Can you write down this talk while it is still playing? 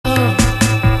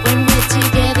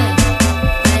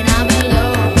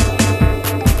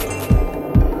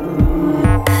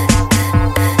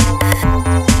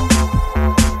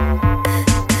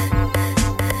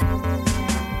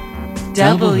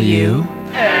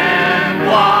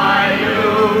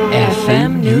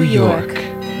FM New York.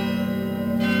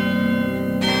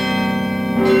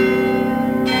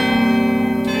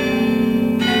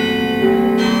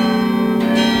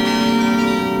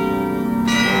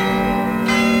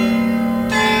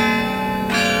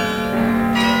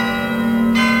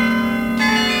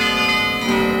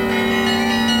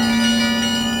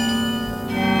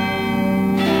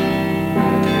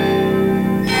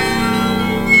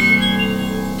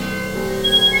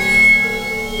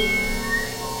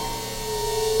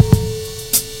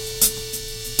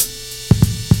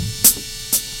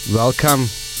 Welcome,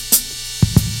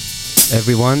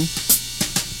 everyone.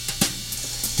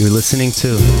 You're listening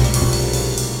to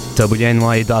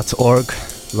WNY.org,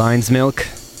 Lion's Milk,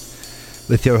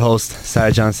 with your host,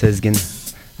 Sercan Sezgin,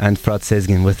 and Fırat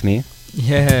Sezgin with me.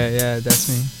 Yeah, that's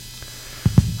me.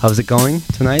 How's it going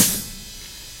tonight?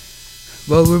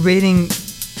 Well, we're waiting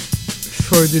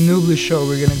for the Nublu show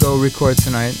we're gonna go record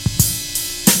tonight.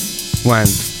 When?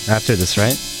 After this,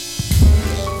 right?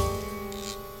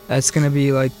 That's gonna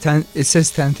be like 10, it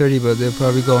says 10:30, but they'll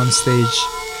probably go on stage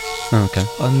Okay.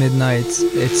 on midnight.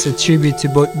 It's a tribute to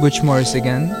Butch Morris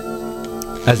again.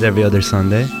 As every other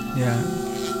Sunday. Yeah.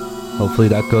 Hopefully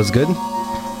that goes good.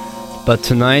 But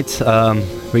tonight,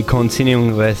 we're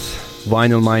continuing with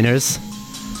Vinyl Miners.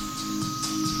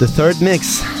 The third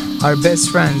mix. Our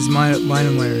best friends, Vinyl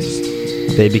Miners.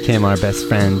 They became our best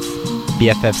friends,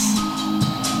 BFFs.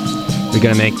 We're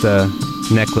gonna make the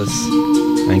necklace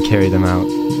and carry them out,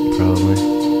 probably.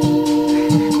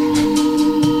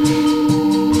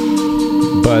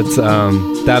 But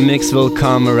that mix will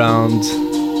come around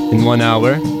in 1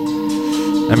 hour,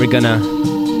 and we're gonna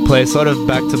play sort of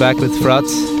back to back with Fırat,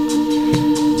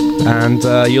 and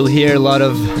you'll hear a lot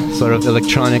of sort of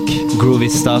electronic, groovy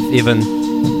stuff, even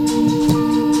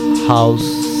house,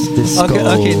 disco.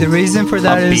 Okay. The reason for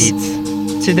that upbeat.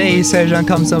 is today Sercan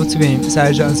comes up to me.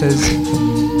 Sercan says,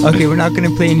 "Okay, we're not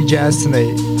gonna play any jazz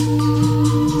tonight."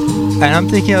 And I'm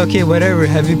thinking, okay, whatever.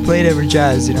 Have you played ever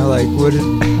jazz? You know, like what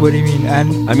do you mean?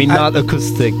 And I mean, not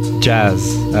acoustic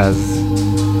jazz as.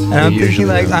 And I'm thinking,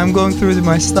 like, I'm going through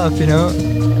my stuff, you know,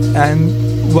 and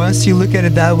once you look at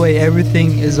it that way,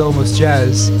 everything is almost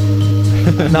jazz.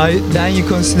 Now, then you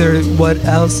consider what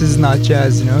else is not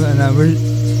jazz, you know,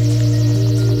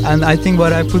 and I think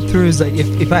what I put through is like,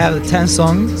 if I have 10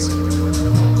 songs,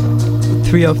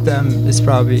 3 of them is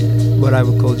probably what I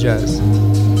would call jazz.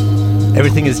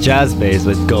 Everything is jazz based,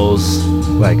 but goes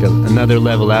like another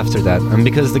level after that. And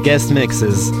because the guest mix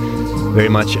is very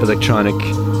much electronic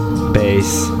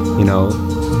bass, you know,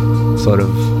 sort of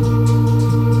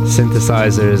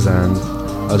synthesizers and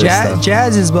other stuff.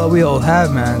 Jazz is what we all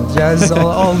have, man. Jazz is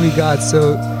all we got.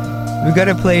 So we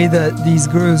gotta play these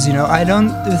grooves, you know.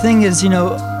 The thing is, you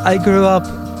know, I grew up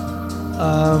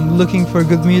looking for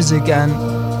good music, and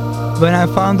when I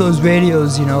found those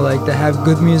radios, you know, like they have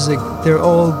good music, they're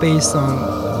all based on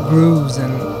grooves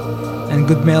and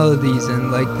good melodies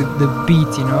and like the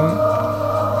beat, you know.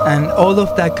 And all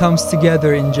of that comes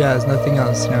together in jazz, nothing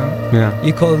else, you know. Yeah.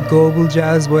 You call it global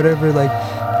jazz, whatever, like.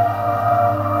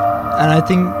 And I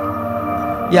think,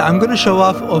 yeah, I'm gonna show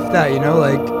off that, you know,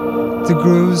 like the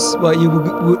grooves, what you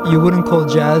wouldn't call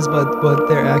jazz, but what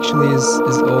there actually is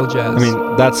all jazz. I mean,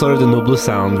 that's sort of the Nublu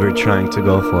sound we're trying to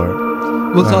go for.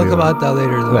 We'll talk about that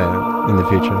later, though. Yeah, in the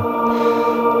future.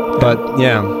 But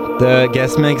yeah, the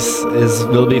guest mix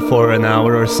will be for an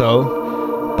hour or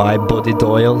so by Body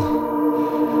Doyle,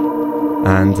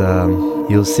 and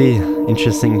you'll see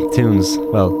interesting tunes.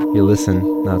 Well, you'll listen,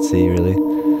 not see really.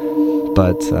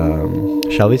 But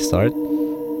shall we start?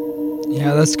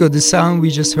 Yeah, let's go. The sound we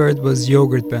just heard was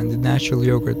Yogurt Band, the Natural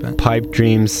Yogurt Band. Pipe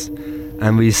Dreams,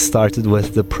 and we started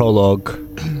with the prologue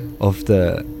of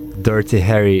the Dirty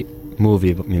Harry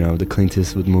movie, you know, the Clint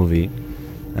Eastwood movie,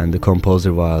 and the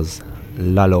composer was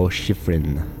Lalo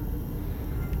Schifrin.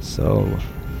 So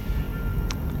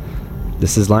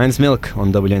this is Lion's Milk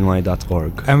on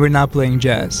WNY.org. And we're not playing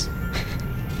jazz.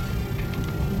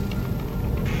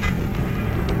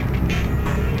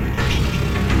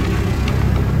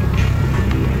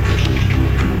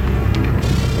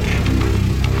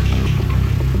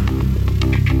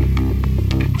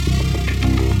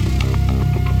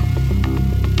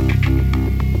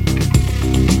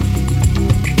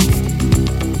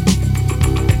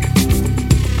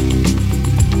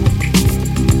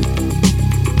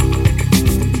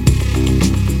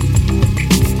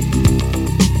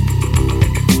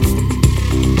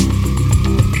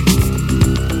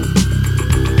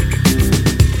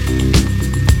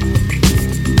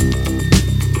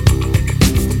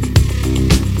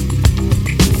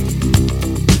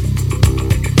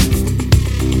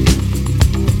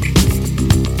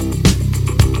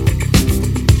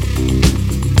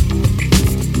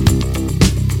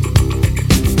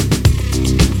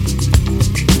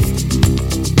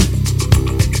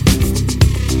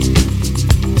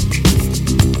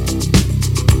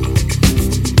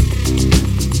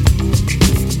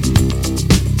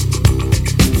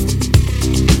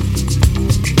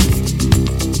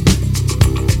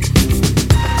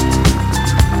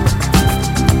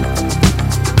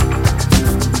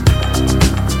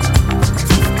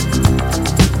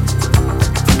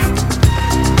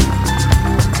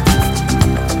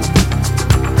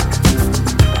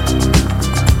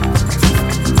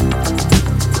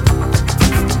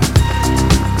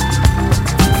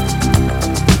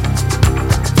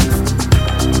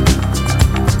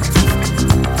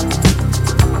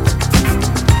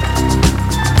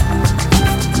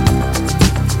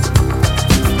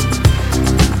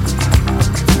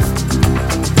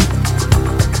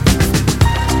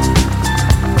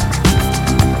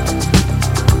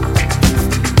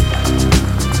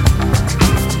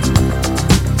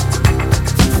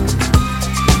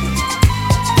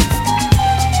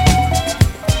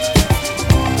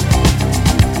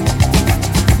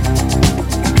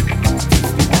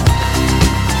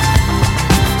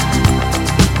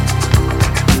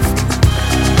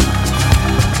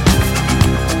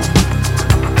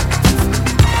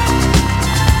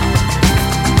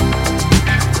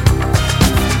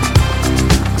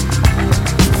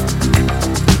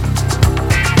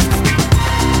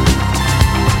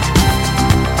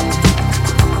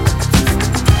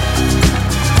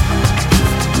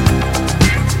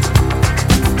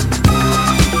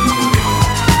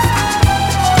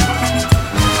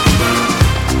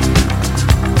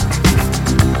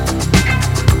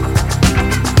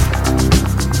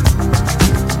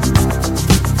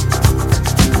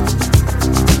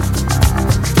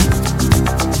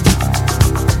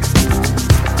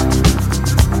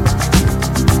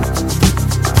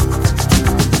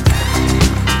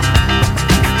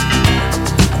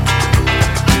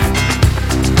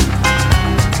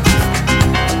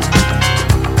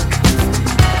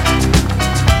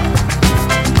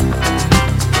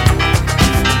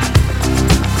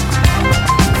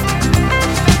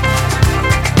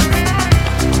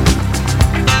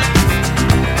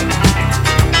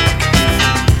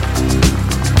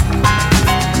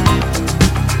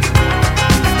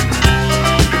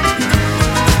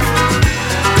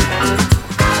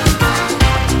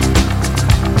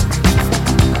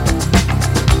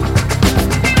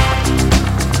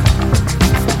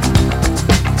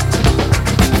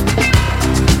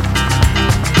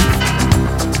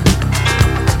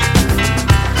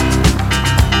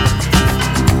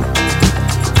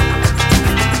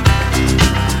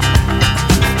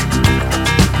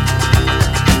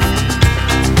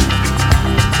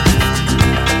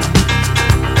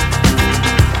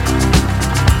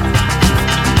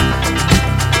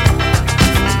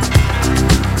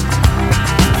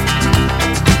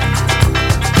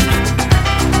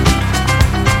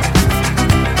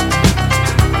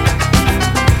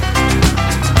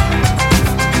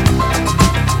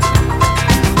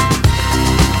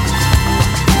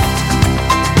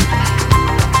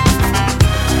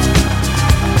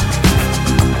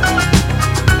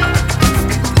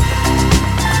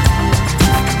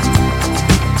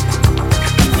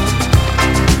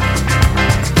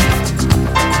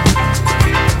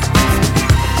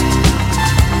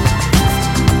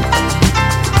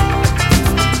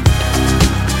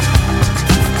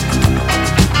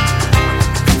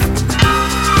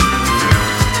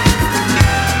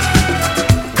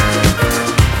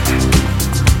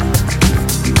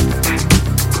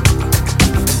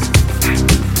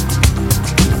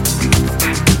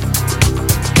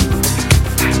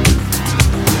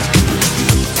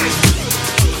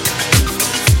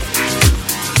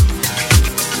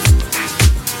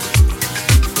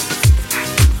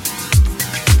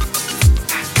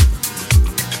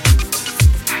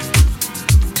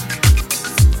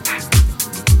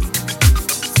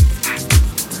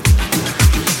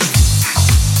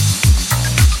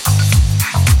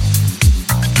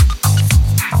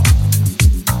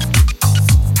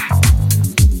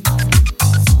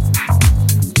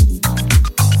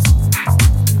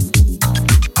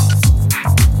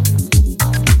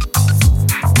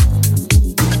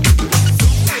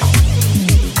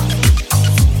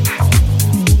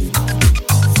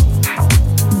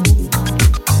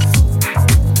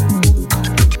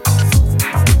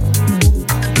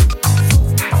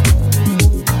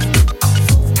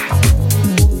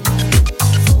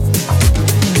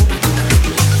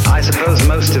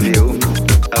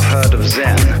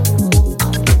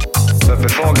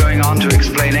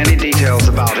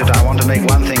 want to make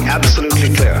one thing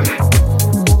absolutely clear.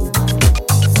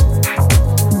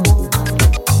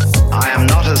 I am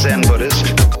not a Zen Buddhist.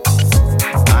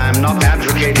 I am not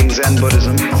advocating Zen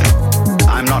Buddhism.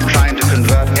 I'm not trying to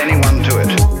convert anyone to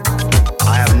it.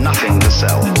 I have nothing to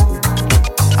sell.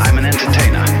 I'm an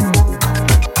entertainer.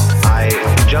 I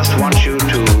just want you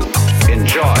to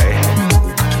enjoy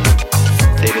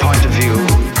a point of view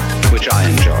which I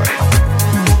enjoy.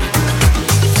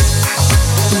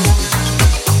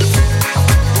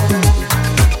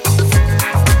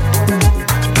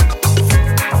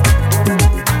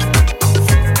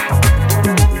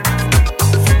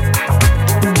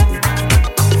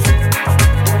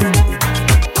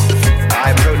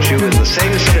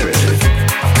 Same spirit.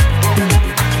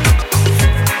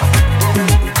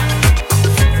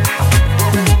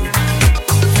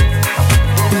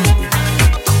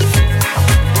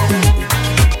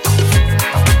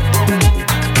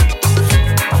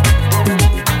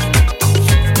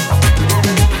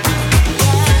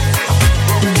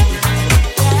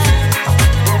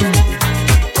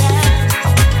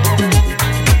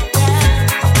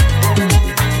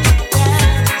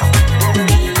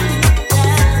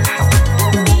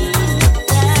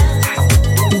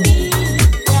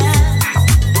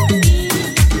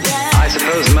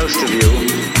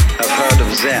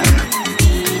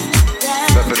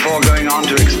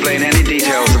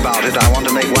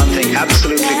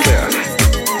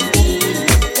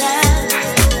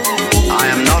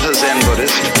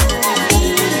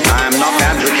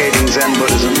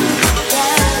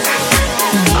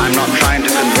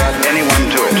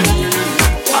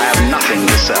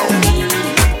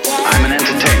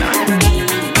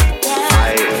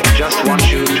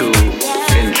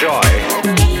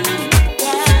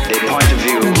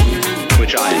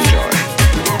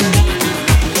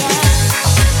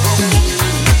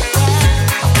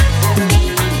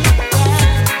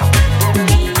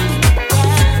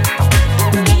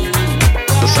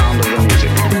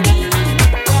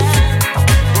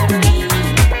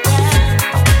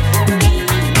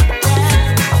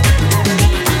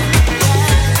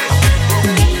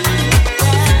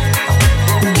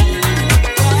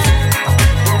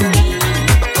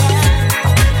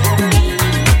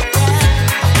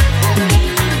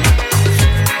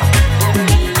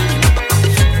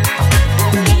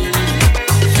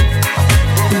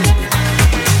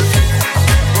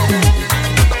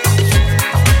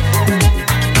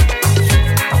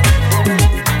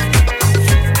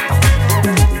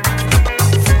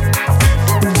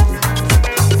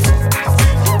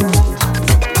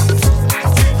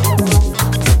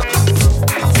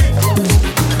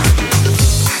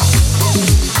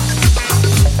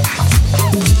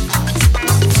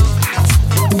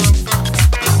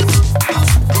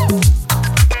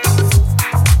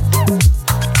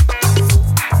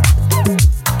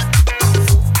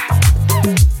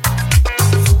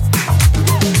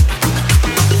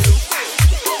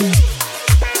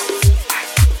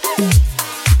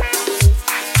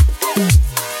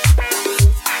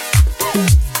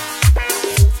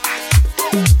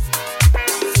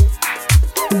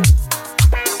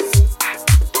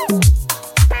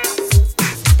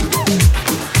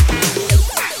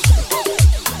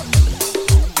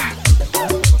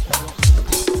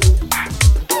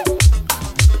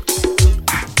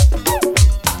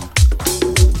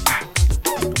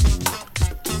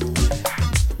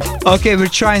 Okay, we're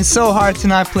trying so hard to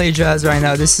not play jazz right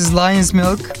now. This is Lion's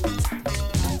Milk,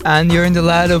 and you're in the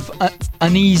land of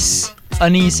Anis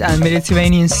and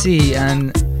Mediterranean Sea,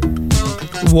 and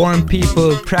warm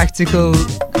people, practical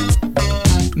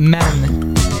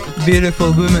men,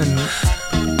 beautiful women.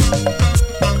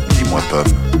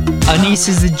 Anis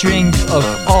is the drink of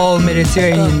all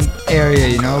Mediterranean area,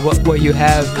 you know. What you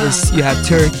have is, you have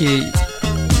Turkey,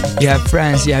 you have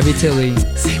France, you have Italy,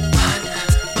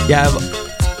 you have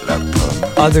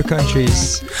other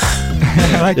countries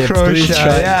like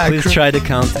Croatia. Please try to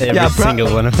count every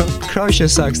single one of them. Croatia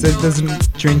sucks. That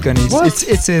doesn't drink anise.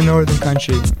 It's a northern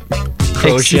country.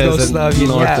 Croatia is a northern.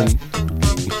 Yeah.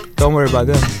 Don't worry about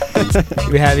that.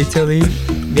 We have Italy.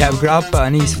 We have grappa,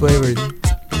 anise flavored.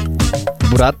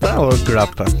 Burrata or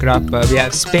grappa? Grappa. We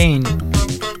have Spain.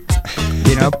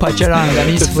 You know, pacharanga,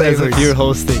 anise flavored. You're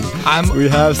hosting. We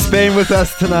have Spain with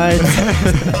us tonight.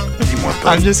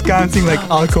 I'm just counting like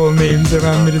alcohol names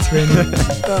around Mediterranean.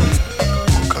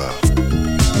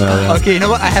 Okay, you know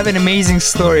what? I have an amazing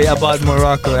story about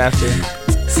Morocco after.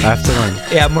 After one?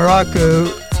 Yeah,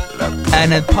 Morocco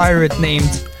and a pirate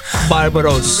named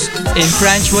Barbaros. In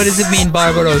French, what does it mean,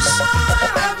 Barbaros?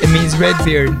 It means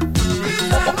Redbeard.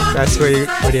 That's what you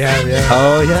have, yeah.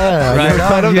 Oh, yeah.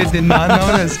 Right on, you did not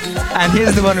know this. And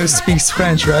he's the one who speaks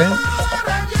French, right?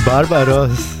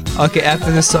 Barbaros. Okay,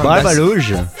 after the song,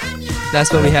 Barbarouge.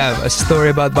 that's what we have. A story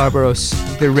about Barbaros,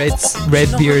 the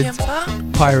Redbeard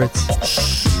pirates.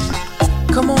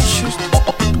 Comment juste?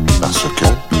 Parce que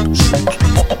chut,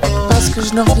 Parce que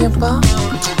je n'en reviens pas.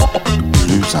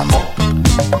 plus un mot.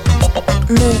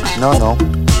 Mais Non, non,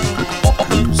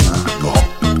 plus un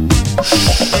mot.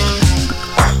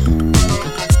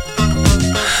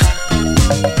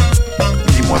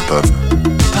 Dis-moi pomme,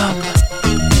 pomme,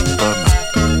 pomme,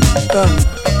 pomme,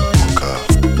 encore.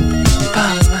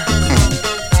 pomme.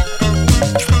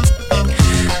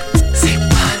 C'est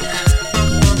panne.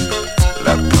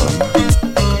 La pomme,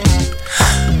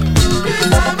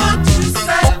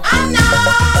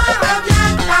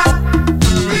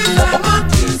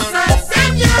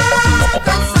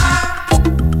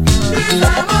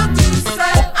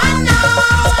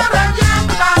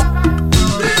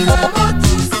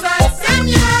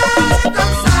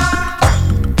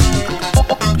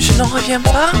 Je n'en reviens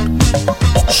pas.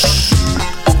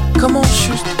 Comment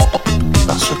juste?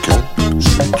 parce que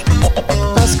chut,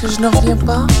 Parce que je n'en reviens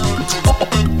pas.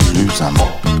 plus un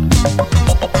mot.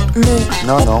 Mais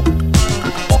Non, non,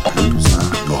 plus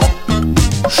un mot.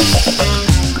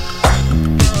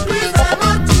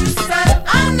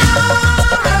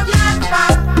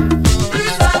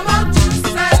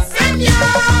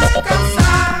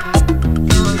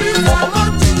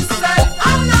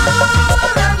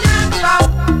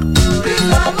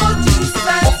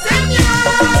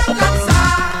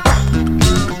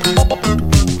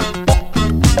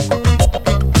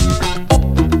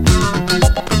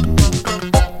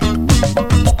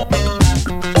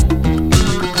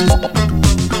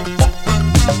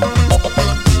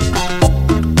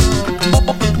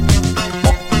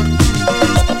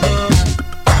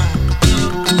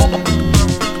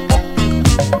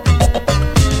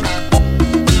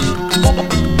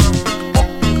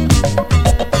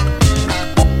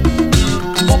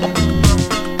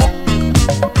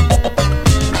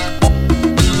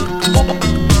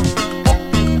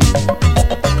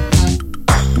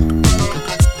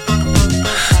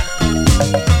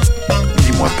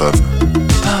 Dis-moi pomme,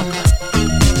 pomme,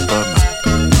 pomme,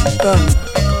 pomme,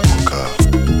 encore.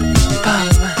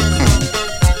 pomme.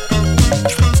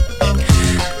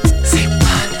 C'est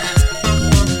panne.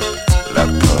 La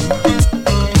pomme,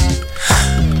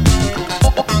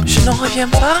 Je n'en reviens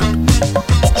pas.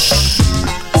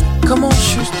 Comment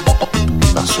juste?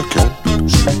 parce que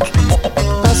chut,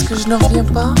 Parce que je n'en reviens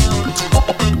pas.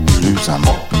 plus un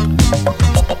mot.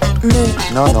 Mais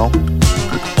Non, non,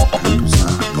 plus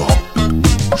un mot.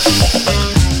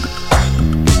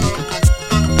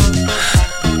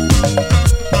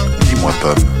 Dis-moi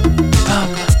pomme,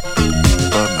 pomme,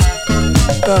 pomme,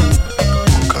 pomme,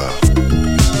 encore.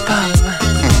 pomme.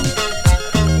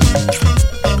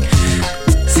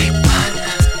 C'est panne.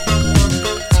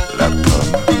 La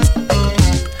pomme,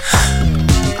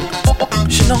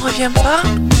 Je n'en reviens pas.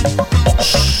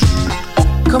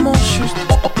 Comment juste?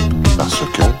 parce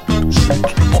que chut,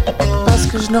 Parce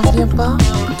que je n'en reviens pas.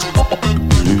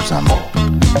 plus un mot.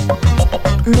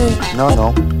 Mais Non,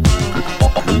 non,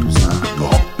 plus un mot.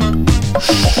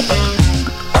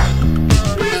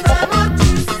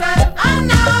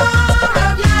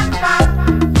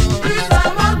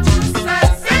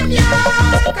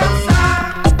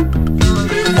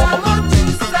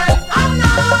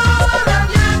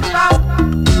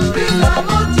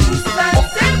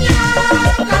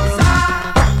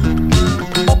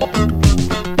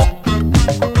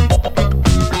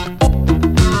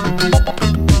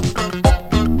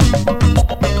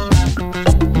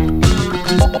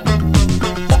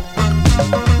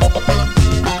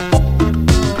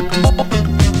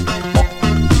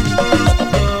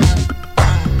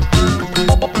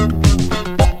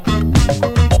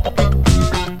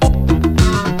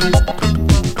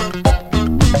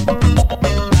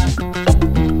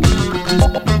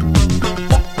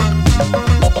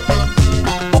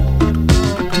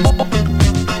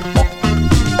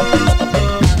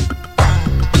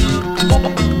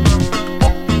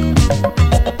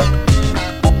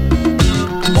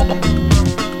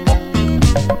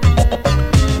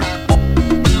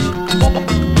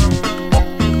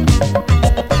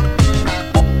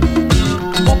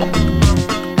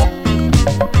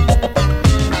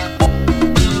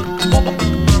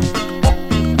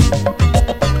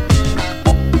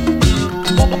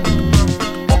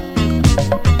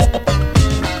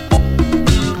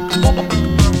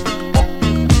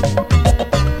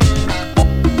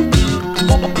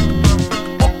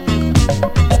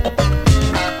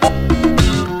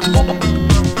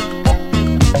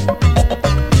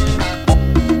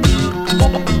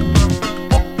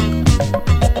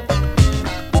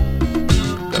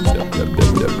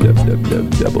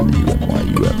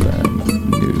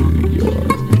 WNYU-FM, New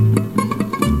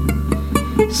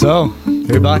York. So,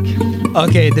 you're back.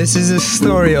 Okay, this is a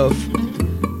story of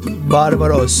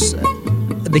Barbaros,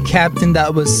 the captain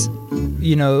that was,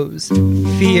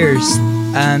 fierce,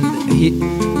 and he,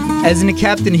 as in a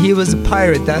captain, he was a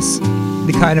pirate. That's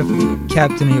the kind of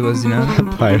captain he was,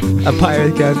 Pirate. a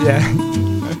pirate captain, yeah.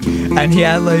 And he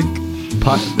had like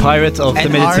Pirate of the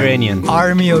an Mediterranean.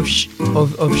 army of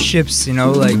ships,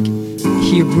 like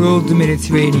he ruled the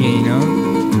Mediterranean,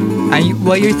 And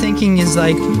what you're thinking is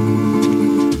like,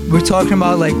 we're talking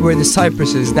about like where the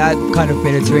Cyprus is, that kind of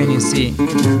Mediterranean Sea,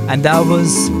 and that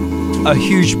was a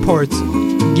huge port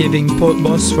giving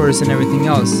Bosphorus and everything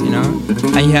else, And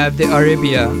you have the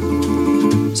Arabia,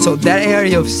 so that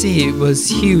area of sea was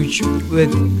huge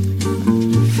with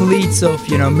fleets of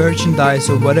merchandise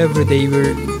or whatever they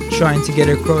were trying to get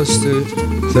across to.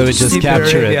 So we just Super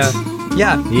capture Arabia. it.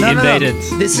 Yeah, He invaded.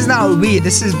 This is not we.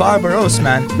 This is Barbaros,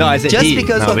 man. No, I said Just he,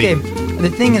 because, not we. the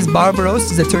thing is,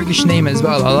 Barbaros is a Turkish name as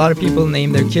well. A lot of people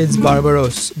name their kids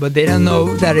Barbaros, but they don't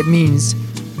know that it means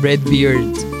red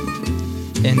beard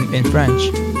in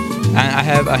French. And I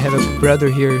have a brother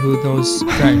here who knows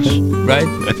French, right?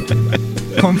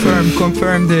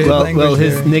 Confirm the language. Well,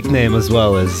 his there. nickname as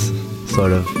well is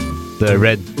sort of the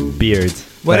Red Beard.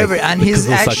 Whatever, like and the his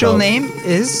Kızıl actual Sakal. name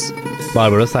is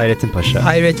Barbaros Hayrettin Pasha.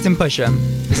 Hayrettin Pasha.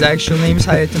 His actual name is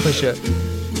Hayrettin Pasha,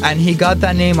 and he got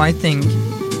that name, I think,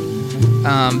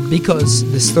 because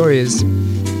the story is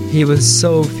he was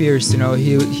so fierce.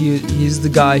 He's the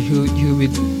guy who you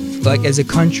would, like, as a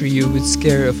country you would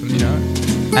scare of him.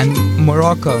 And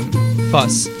Morocco,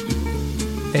 Fas,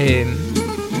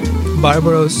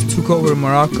 Barbaros took over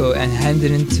Morocco and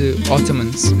handed it to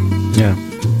Ottomans. Yeah.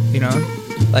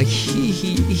 Like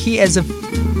he as a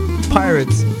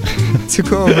pirate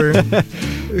took over.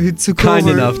 He took Kind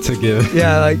over, enough to give.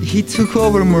 Yeah, like he took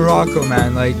over Morocco,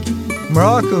 man. Like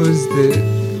Morocco is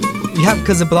you have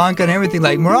Casablanca and everything.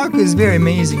 Like Morocco is very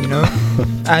amazing,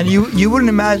 And you wouldn't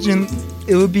imagine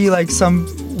it would be like some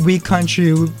weak country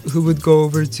who would go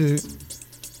over to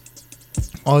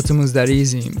Ottomans that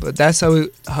easy. But that's how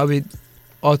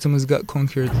Ottomans got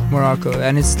conquered Morocco,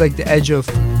 and it's like the edge of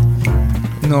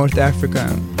North Africa.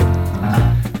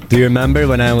 Do you remember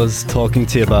when I was talking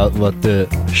to you about what the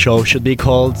show should be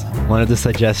called? One of the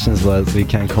suggestions was we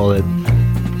can call it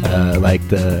like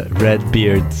the Red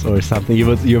Beards or something.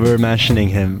 You were mentioning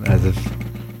him as if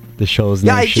the show's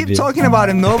name Yeah, I should keep be. talking about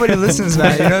him. Nobody listens,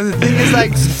 man. The thing is,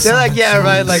 like, they're like, yeah,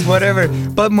 right, like whatever.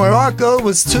 But Morocco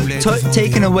was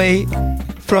taken away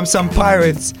from some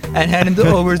pirates and handed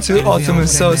over to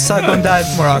Ottomans. So suck on that,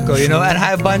 Morocco, And I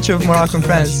have a bunch of Moroccan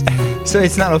friends, so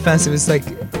it's not offensive. It's like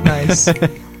nice.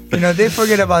 They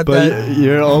forget about But that.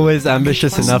 you're always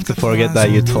ambitious enough to forget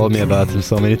that you told me about him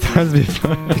so many times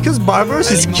before. Because Barbaros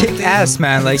is kick ass,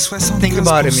 man. Like, think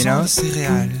about him,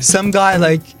 Some guy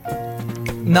like.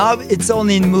 Now it's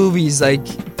only in movies, like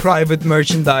private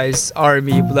merchandise,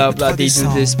 army, blah blah. They do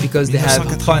this because they have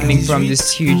funding from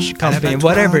this huge company,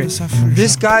 whatever.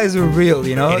 These guys are real,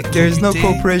 There's no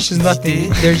corporations,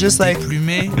 nothing. They're just like,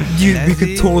 dude, we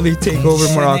could totally take over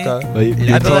Morocco. But you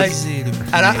I'd be told- like,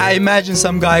 and I imagine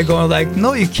some guy going like,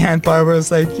 no, you can't,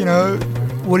 Barbaros. Like,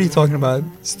 what are you talking about,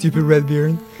 stupid red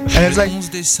beard? And it's like,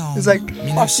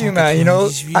 fuck you, man.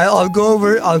 I'll go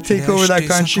over, I'll take over that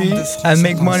country and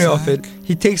make money off it.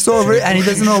 He takes over and he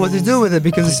doesn't know what to do with it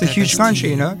because it's a huge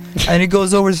country, And he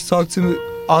goes over to talk to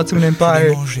Ottoman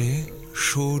Empire. Okay,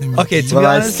 to be Well,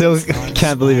 I honest, still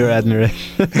can't believe your admiration.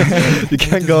 You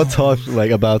can't go talk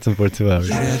like about him for 2 hours.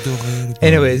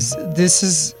 anyways, this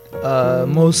is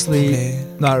mostly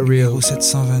not real,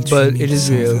 but it is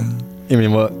real. I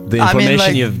mean, what the I mean, information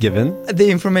like- you've given? The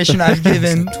information I've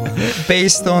given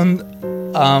based on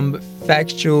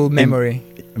factual memory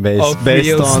of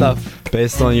real stuff.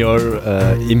 Based on your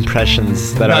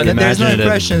impressions that are No, there's no imaginative.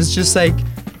 impressions, just like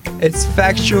it's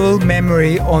factual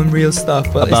memory on real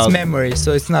stuff, but About- it's memory,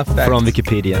 so it's not fact. From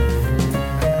Wikipedia.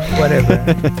 Whatever.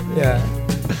 Yeah.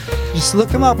 Just look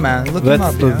him up, man. Look him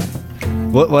up,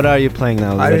 What are you playing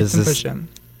now? What is Hayrettin this? Pasha.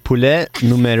 Poulet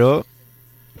numéro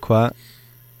quoi?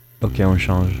 Ok, on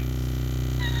change.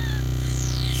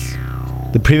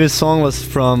 The previous song was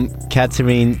from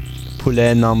Catherine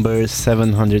Poulet number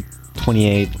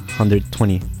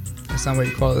 728-120. That's not what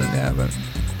you call it, yeah, but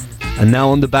And now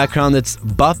on the background it's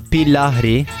Bappi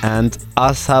Lahri and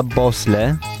Asa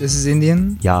Bosle. this is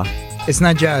Indian. Yeah. It's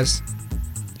not jazz.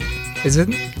 Is it?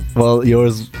 Well,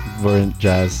 yours weren't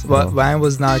jazz. Well, no. mine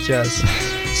was not jazz.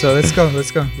 So let's go.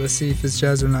 Let's see if it's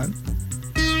jazz or not.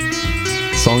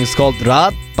 Song is called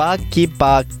Rat Paki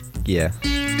Pak. Yeah.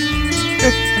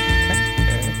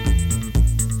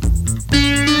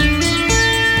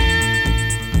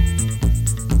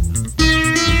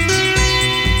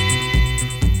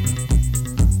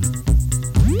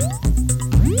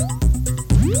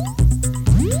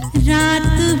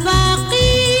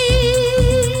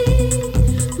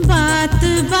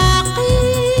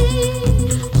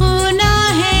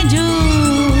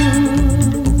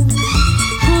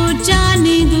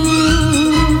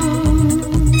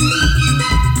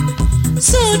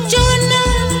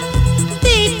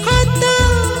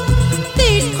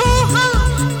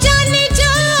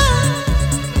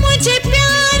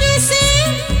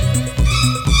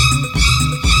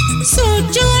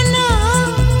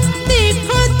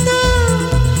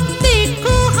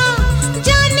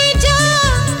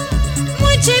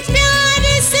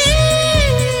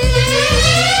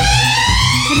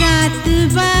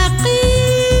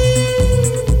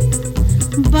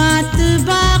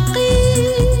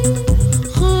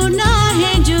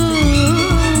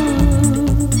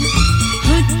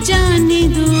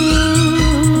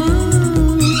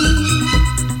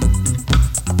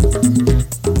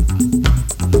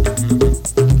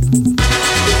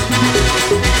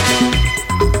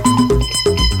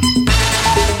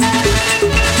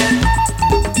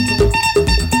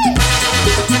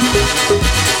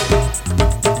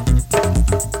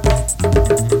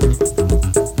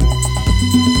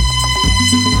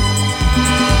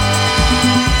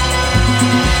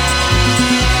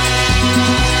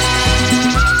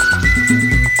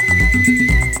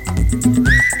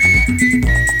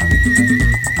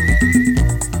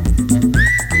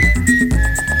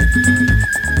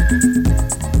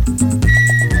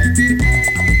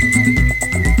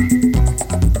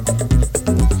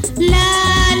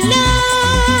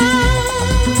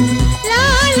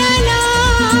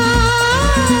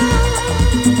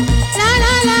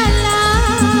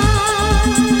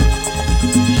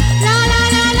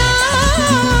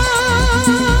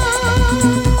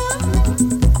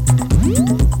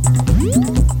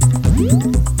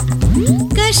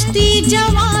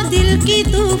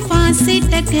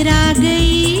 टकरा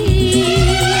गई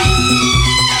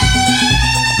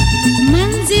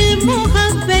मंजिल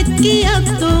मोहब्बत की अब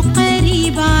तो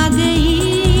करीब आ गई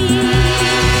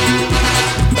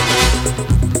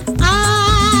आ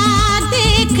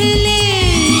देख ले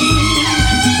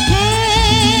है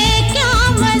क्या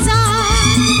मजा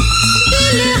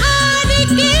दिल हार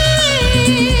के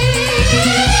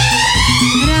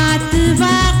रात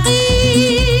बाकी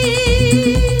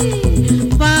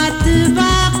बात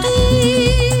बाकी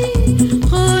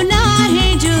होना है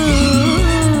जो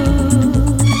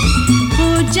हो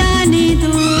जाने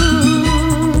दो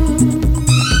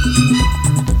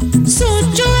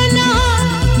सोचो ना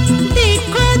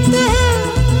देखो तो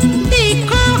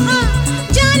देखो हाँ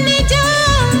जाने जा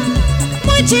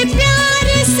मुझे प्यार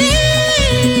से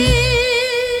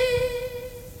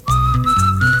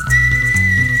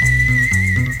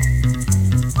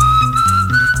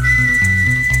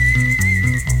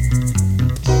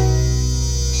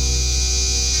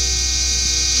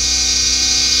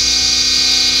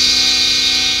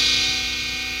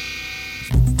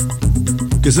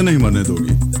किसे नहीं मरने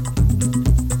दोगी?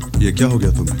 ये क्या हो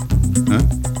गया तुम्हें? हैं?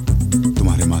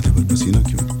 तुम्हारे माथे पर पसीना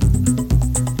क्यों?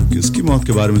 किसकी मौत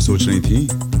के बारे में सोच रही थी?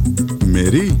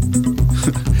 मेरी?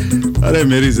 अरे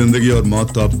मेरी जिंदगी और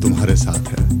मौत तो अब तुम्हारे साथ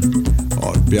है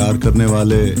और प्यार करने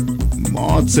वाले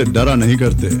मौत से डरा नहीं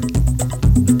करते।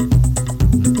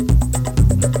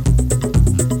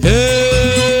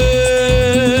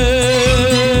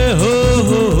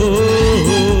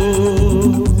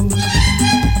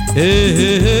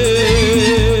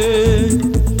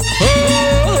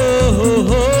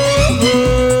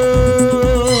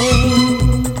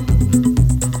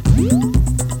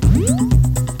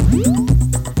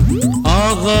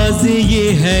 आगाज ये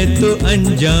है तो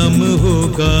अंजाम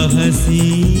होगा हंसी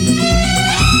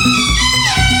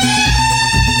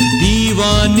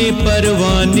दीवाने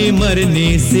परवाने मरने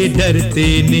से डरते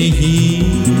नहीं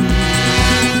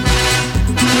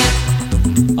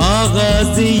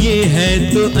आगाज ये है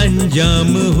तो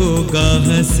अंजाम होगा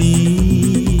हंसी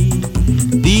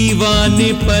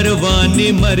दीवाने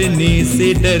परवाने मरने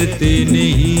से डरते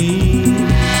नहीं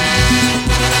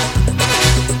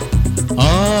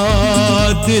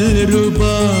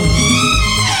दिलरुबा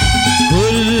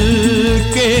खुल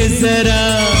के जरा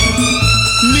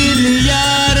मिल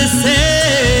यार से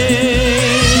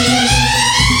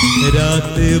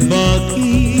रात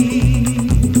बाकी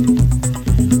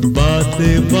बात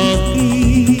बाकी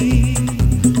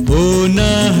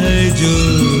होना है जो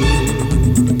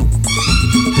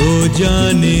हो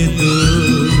जाने दो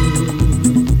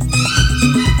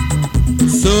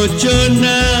सोचो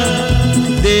ना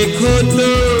देखो तो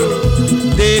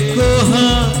देखो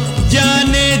हाँ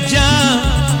जाने जा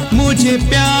मुझे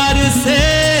प्यार से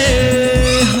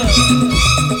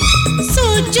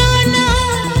सोचो ना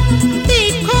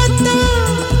देखो तो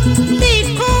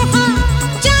देखो हाँ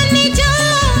जाने जा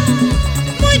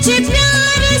मुझे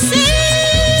प्यार से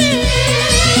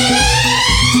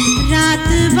रात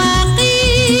बाकी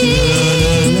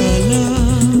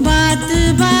बात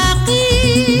बाकी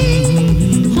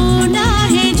होना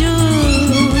है जो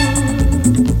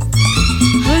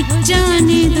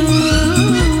जाने दो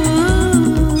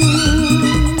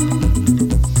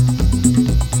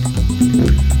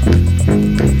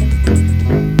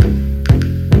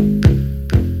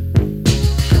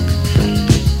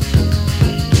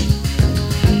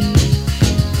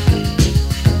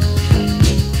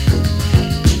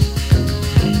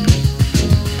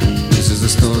This is the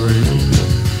story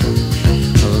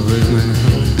of a big man,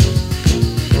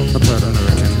 a proud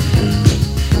American.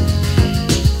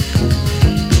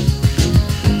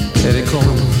 Yeah, they call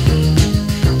him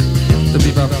the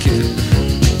Bebop Kid.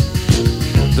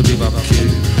 The Bebop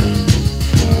Kid.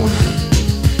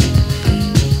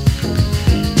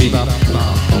 Bebop,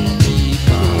 bop, bop,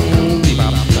 bebop,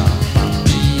 bebop, bop, bop,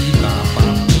 bebop,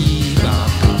 bop, bebop,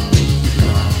 bop, bebop,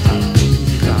 bop,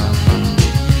 bebop,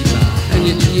 bop. And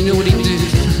you know what he did?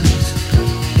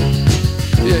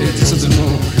 Yeah, he did something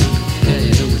wrong. Yeah,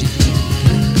 you know what he did?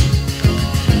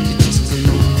 He did something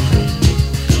wrong.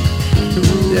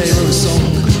 Yeah, he wrote a song,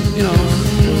 you know,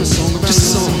 a song about just a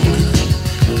song,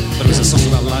 but it was a song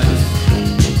about life.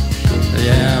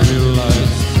 Yeah, real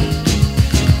life.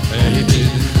 Yeah, he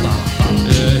did.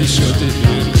 Yeah, he sure did,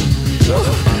 man.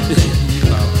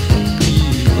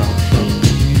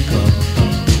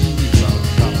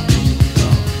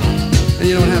 And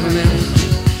you know what happened, man?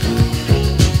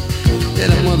 Yeah,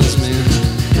 the mothers, man.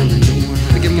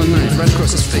 They give him a knife right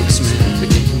across his face, man. They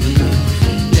gave him a knife.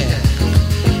 Yeah.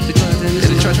 They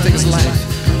tried to take his life.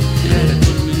 Yeah, they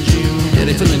put him in jail. Yeah,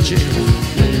 they put him in jail.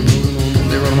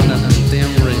 They wrote him on that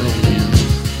damn rail, man.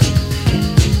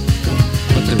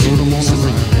 But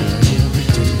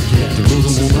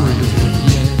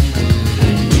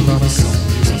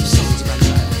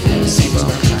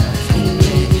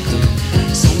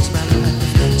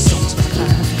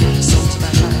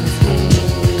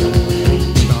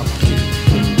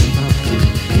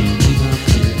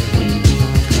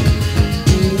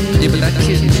that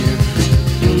kid, man.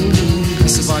 He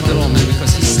survived it all, man,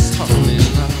 because he's tough, man.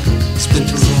 He's been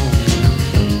through it all, man.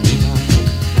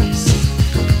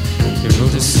 He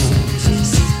wrote his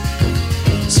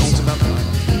songs about life.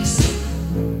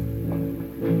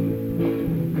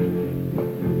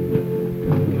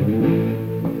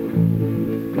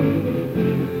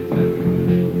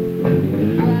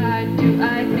 Why do I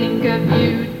think of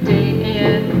you day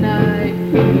and night?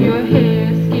 Your hair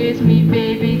scares me,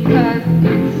 baby, 'cause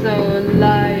it's so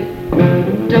light.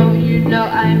 Don't you know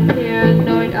I'm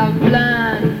paranoid of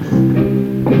blondes?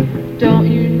 Don't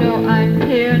you know I'm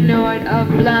paranoid of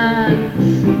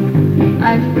blondes?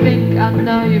 I think I'll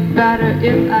know you better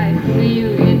if I see you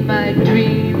in my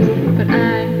dreams, but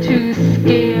I'm too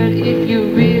scared if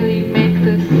you really make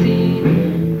the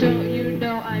scene. Don't you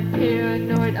know I'm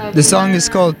paranoid of The song is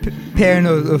called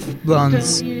Paranoid of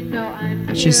Blondes. Don't you know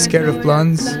I'm She's scared of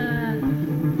blondes,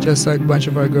 just like a bunch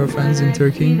of our girlfriends in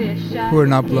Turkey who are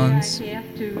not blondes.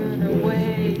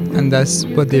 And that's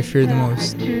what they fear the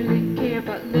most.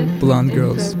 Blonde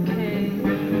girls.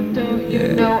 Don't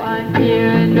you know I'm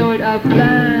paranoid of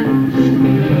blondes?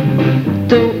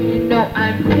 Don't you know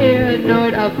I'm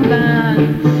paranoid of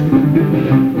blondes?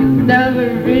 You'll never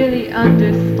really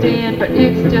understand, but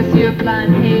it's just your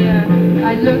blonde hair.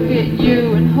 I look at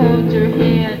you and hold your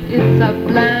hand. It's a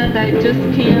blonde I just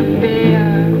can't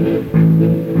bear.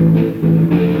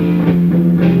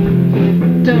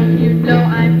 Don't you know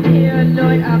I'm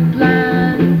paranoid of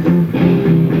blondes?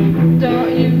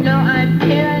 Don't you know I'm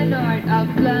paranoid of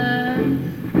blondes?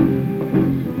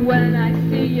 When I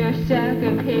see your shock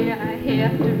of hair, I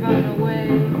have to run away.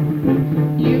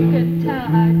 You can tell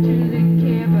I truly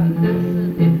care, but listen,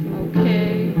 it's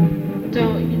okay.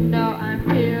 Don't you know I'm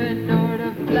paranoid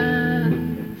of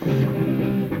blondes?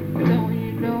 Don't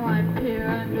you know I'm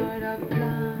paranoid of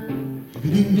blondes?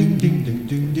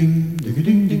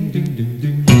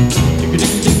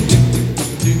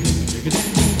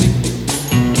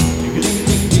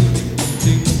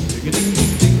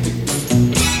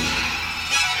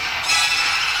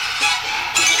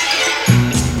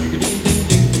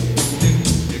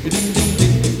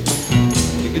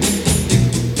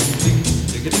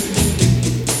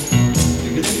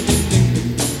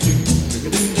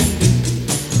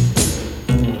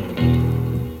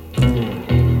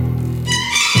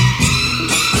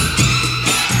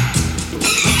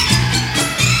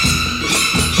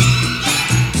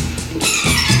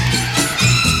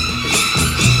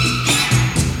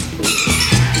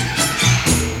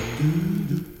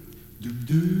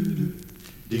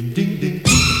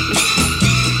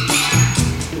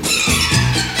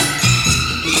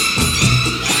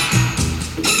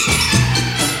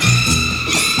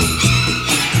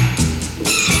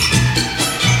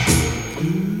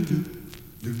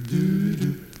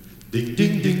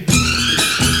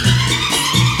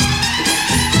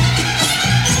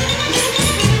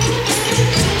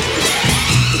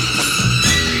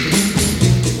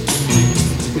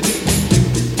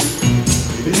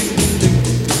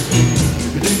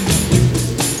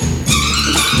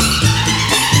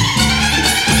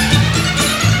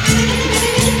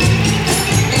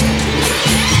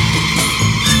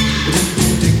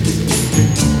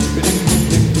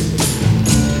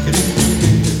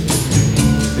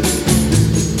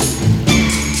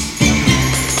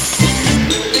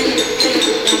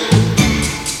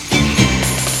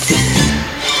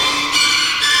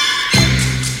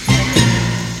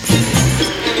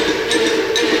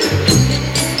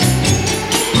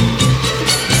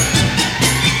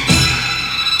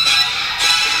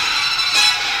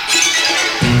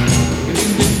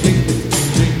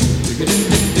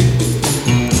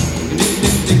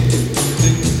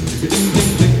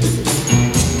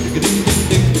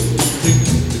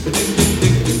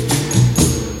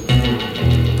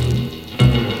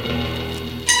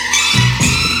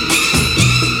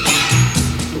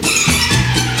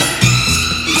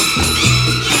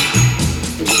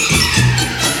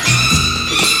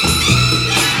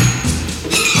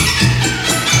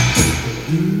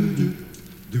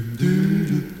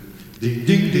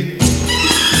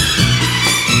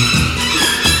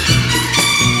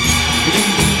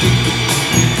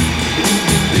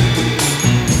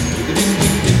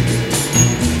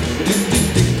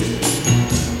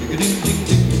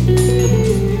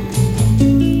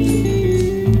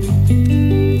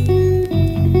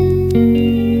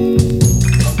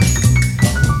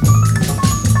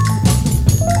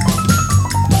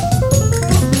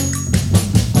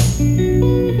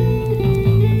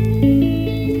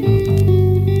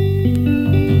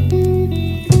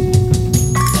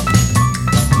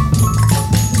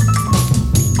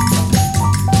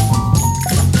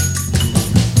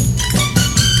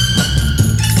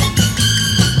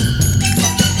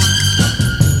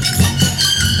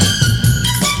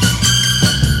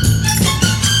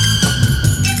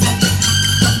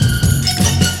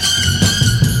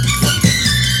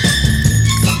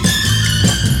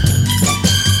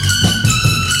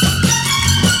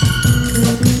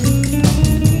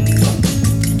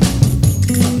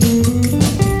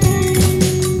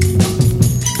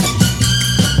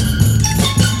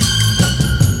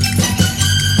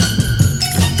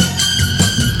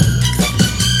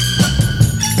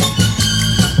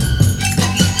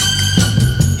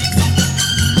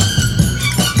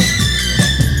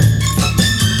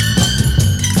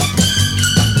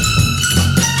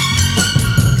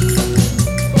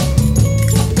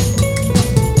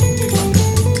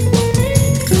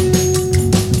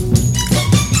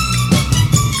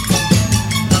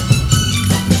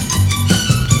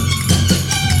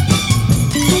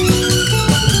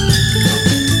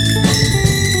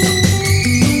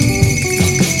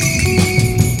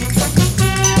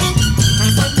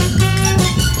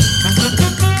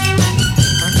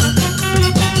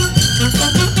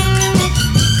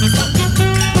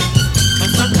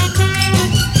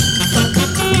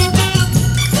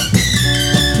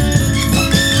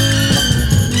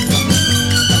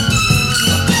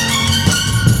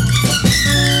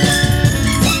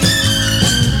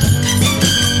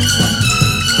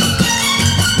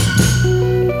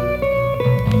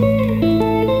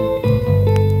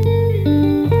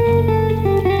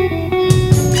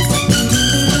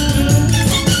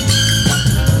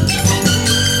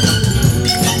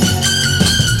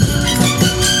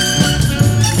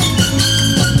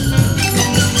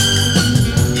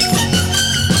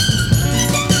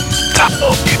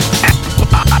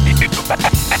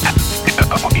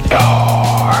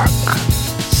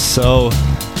 So,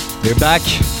 we're back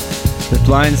with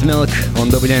Lion's Milk on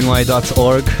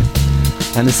WNY.org.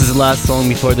 And this is the last song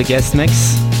before the guest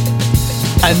mix.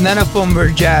 And none of them were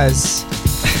jazz.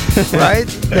 Right?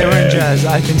 They weren't jazz,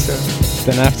 I think so.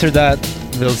 Then after that,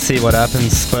 we'll see what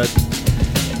happens. But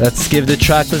let's give the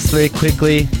track list very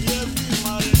quickly.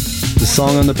 The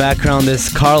song on the background is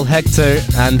Carl Hector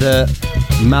and the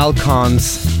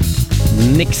Malcons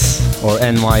Nyx or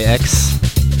NYX.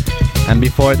 And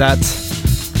before that,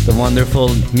 the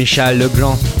wonderful Michel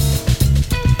Legrand,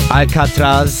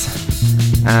 Alcatraz,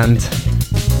 and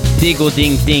Digo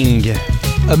Ding Ding.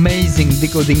 Amazing,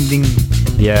 Digo Ding Ding.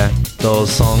 Yeah,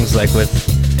 those songs like with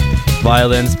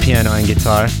violins, piano, and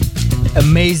guitar.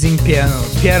 Amazing piano.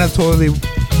 Piano totally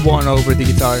won over the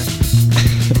guitar.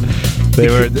 They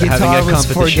were having a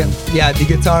competition. The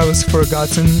guitar was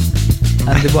forgotten,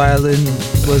 and the violin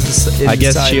was. I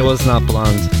guess she was not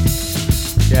blonde.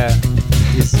 Yeah,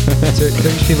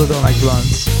 Turkish people don't like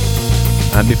blondes.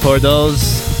 And before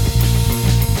those,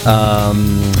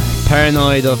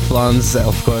 Paranoid of Blondes,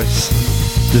 of course,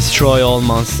 Destroy All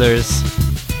Monsters,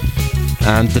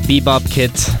 and the Bebop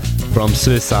Kid from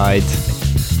Suicide.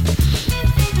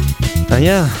 And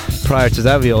yeah, prior to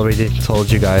that we already told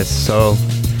you guys. So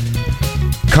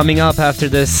coming up after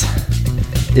this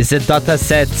is the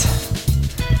Dataset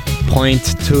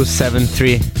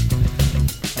 .273,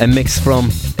 a mix from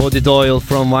Body Doyle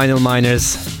from Vinyl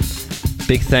Miners.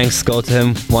 Big thanks go to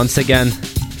him once again.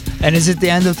 And is it the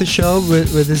end of the show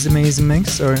with this amazing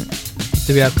mix, or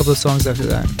do we have a couple of songs after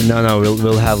that? No,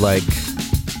 we'll have like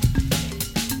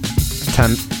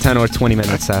 10 or 20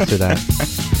 minutes after that.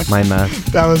 My math.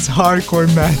 That was hardcore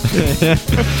math.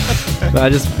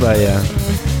 Yeah.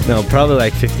 No, probably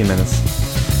like 50 minutes.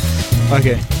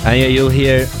 Okay. And yeah, you'll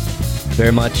hear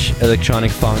very much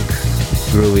electronic funk,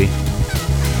 groovy,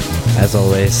 as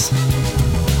always.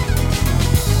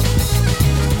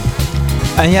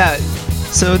 And yeah,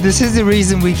 so this is the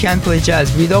reason we can't play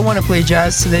jazz. We don't want to play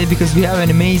jazz today because we have an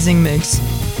amazing mix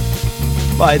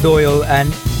by Doyle,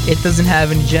 and it doesn't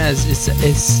have any jazz.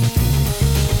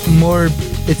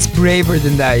 It's braver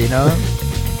than that, you know.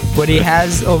 What he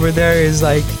has over there is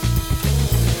like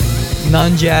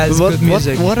non-jazz good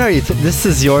music. What are you? This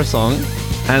is your song,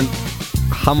 and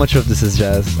how much of this is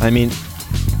jazz? I mean,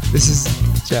 this is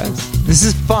jazz. This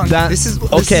is funk. This is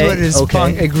what it is. Okay.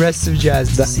 Funk, aggressive jazz.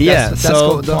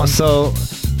 So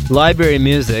library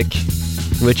music,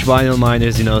 which Vinyl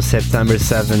Miners, September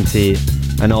 70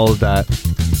 and all that,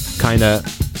 kind of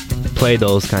play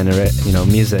those kind of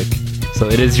music. So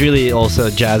it is really also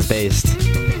jazz based.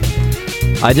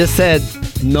 I just said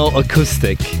no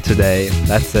acoustic today.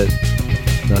 That's it.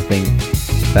 Nothing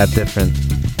that different.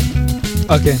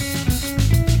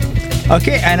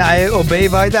 Okay, and I obey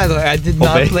by that. Like, I did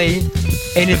not play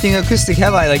anything acoustic,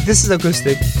 have I? Like, this is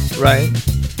acoustic, right?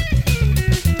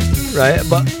 Right?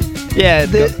 But yeah,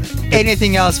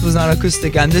 anything else was not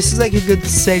acoustic, and this is like a good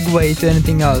segue to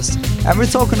anything else. And we're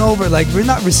talking over, like, we're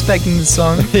not respecting the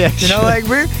song. Yeah, like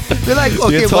we're like,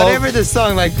 okay, whatever the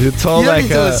song, like, you don't need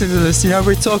to listen to this.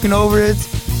 We're talking over it,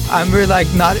 and we're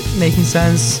like not making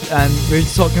sense, and we're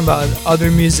talking about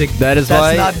other music. That's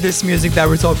not this music that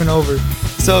we're talking over.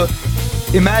 So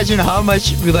imagine how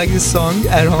much we like this song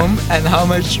at home and how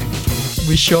much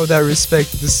we show that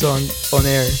respect to this song on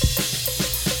air.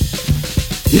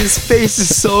 His face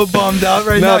is so bummed out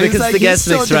right now. No, because like, the guest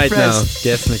mix so right now.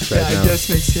 Guest mix,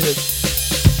 hit it.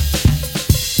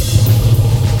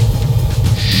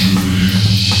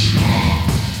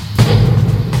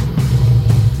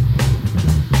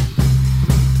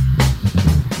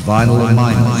 Vinyl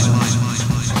Miners.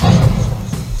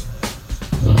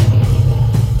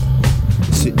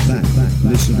 Sit back,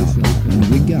 listen up, and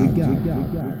we go.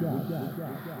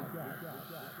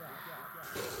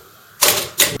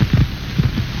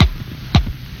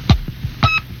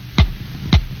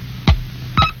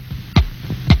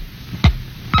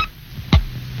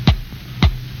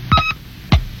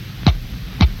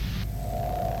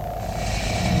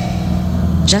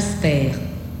 Jasper,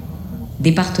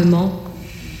 département,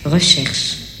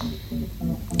 recherche,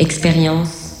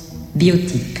 expérience,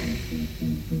 biotype,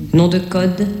 nom de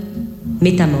code,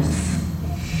 métamorphe.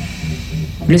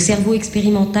 Le cerveau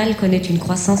expérimental connaît une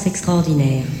croissance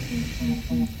extraordinaire.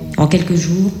 En quelques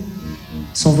jours,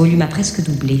 son volume a presque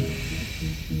doublé.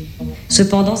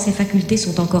 Cependant, ses facultés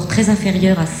sont encore très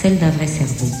inférieures à celles d'un vrai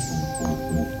cerveau.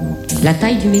 La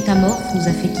taille du métamorphe nous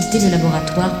a fait quitter le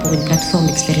laboratoire pour une plateforme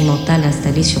expérimentale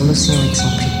installée sur l'océan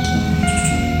excentrique.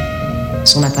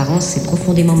 Son apparence s'est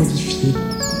profondément modifiée.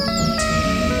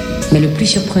 Mais le plus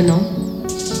surprenant,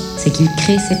 c'est qu'il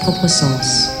crée ses propres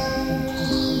sens.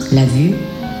 La vue,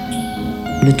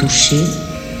 le toucher,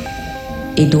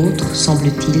 et d'autres,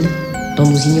 semble-t-il, dont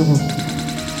nous ignorons tout.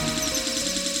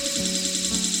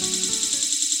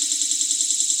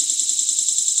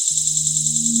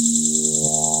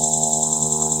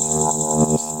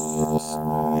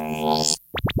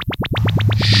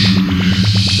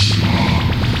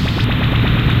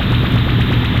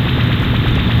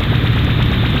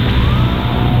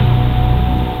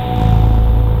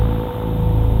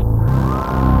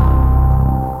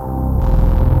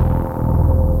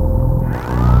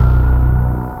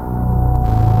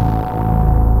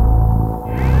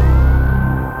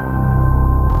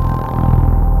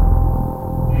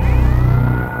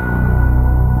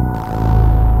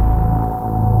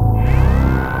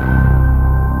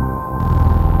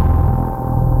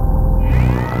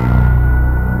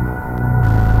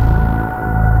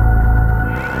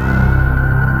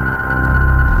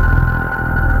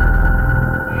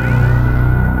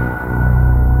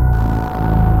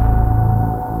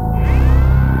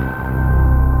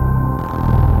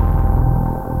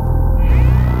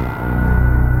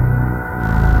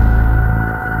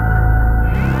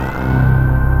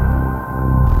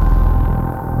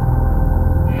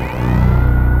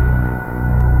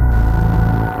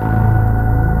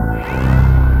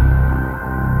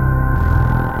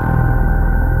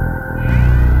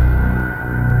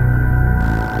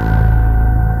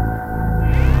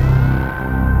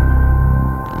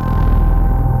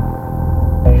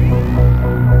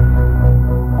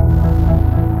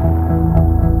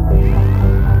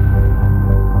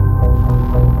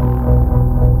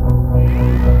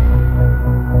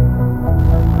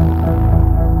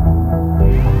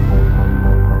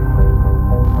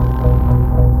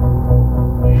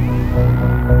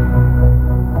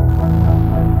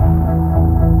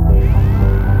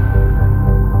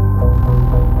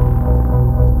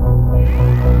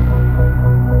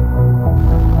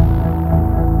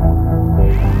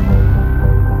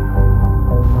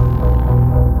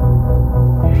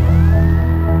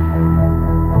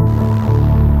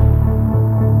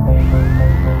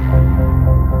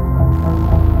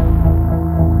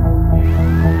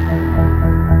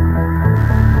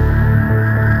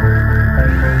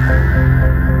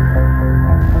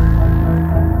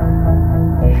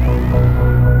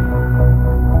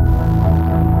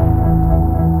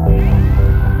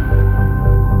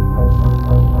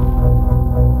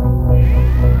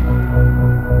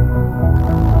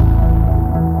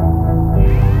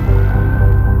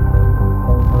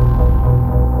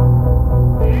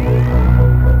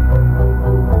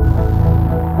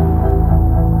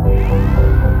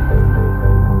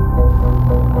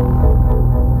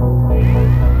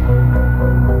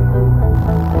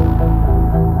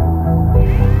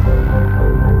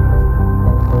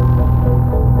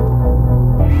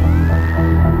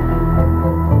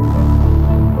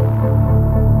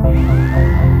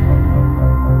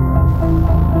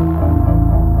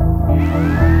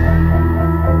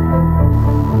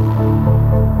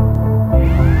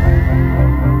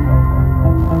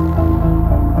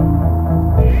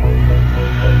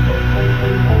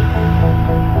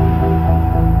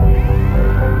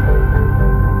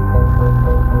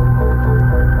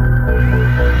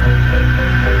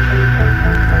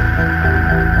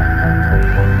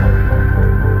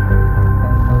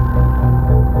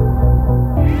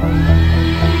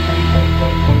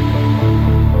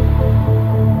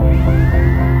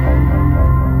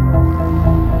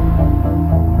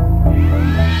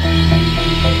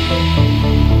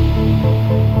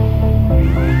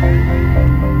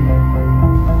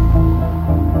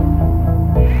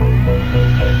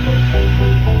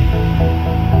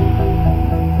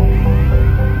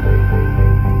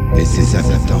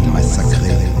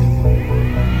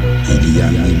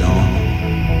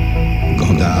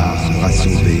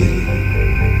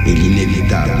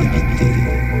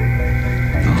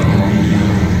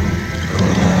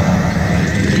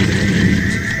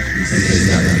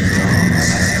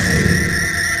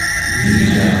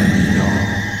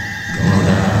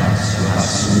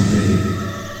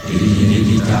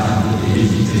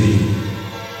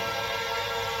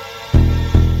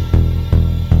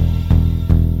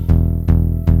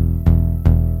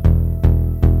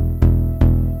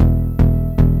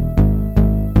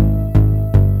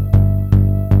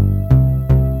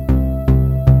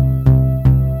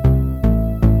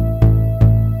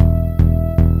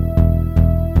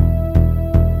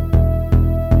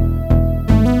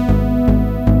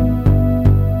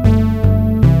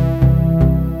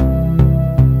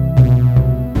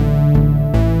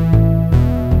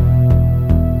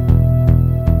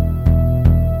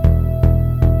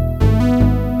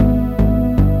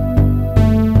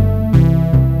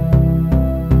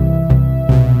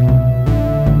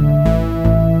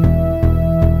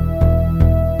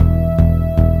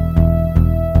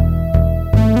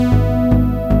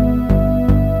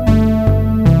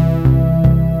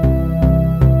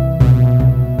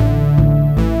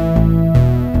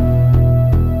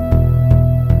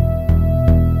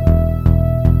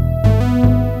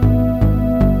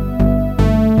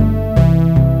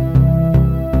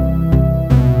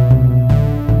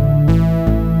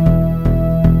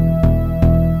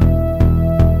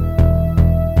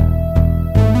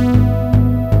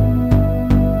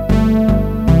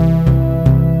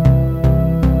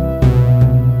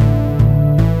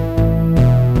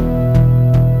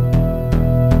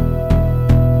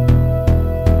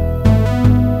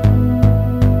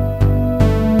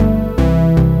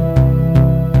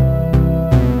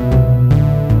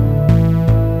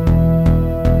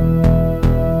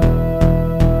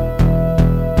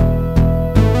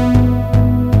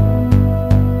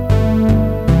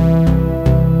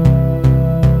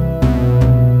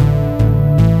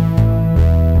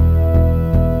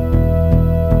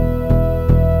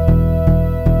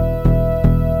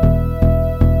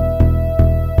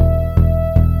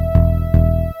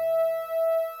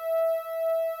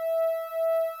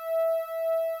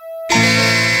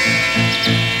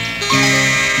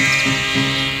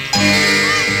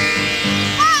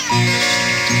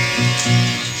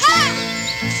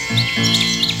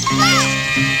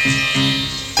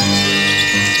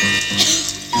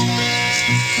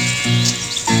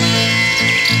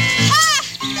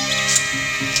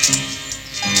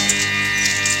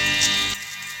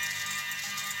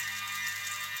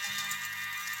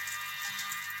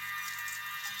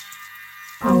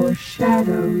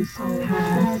 shadows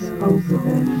pass over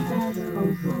them.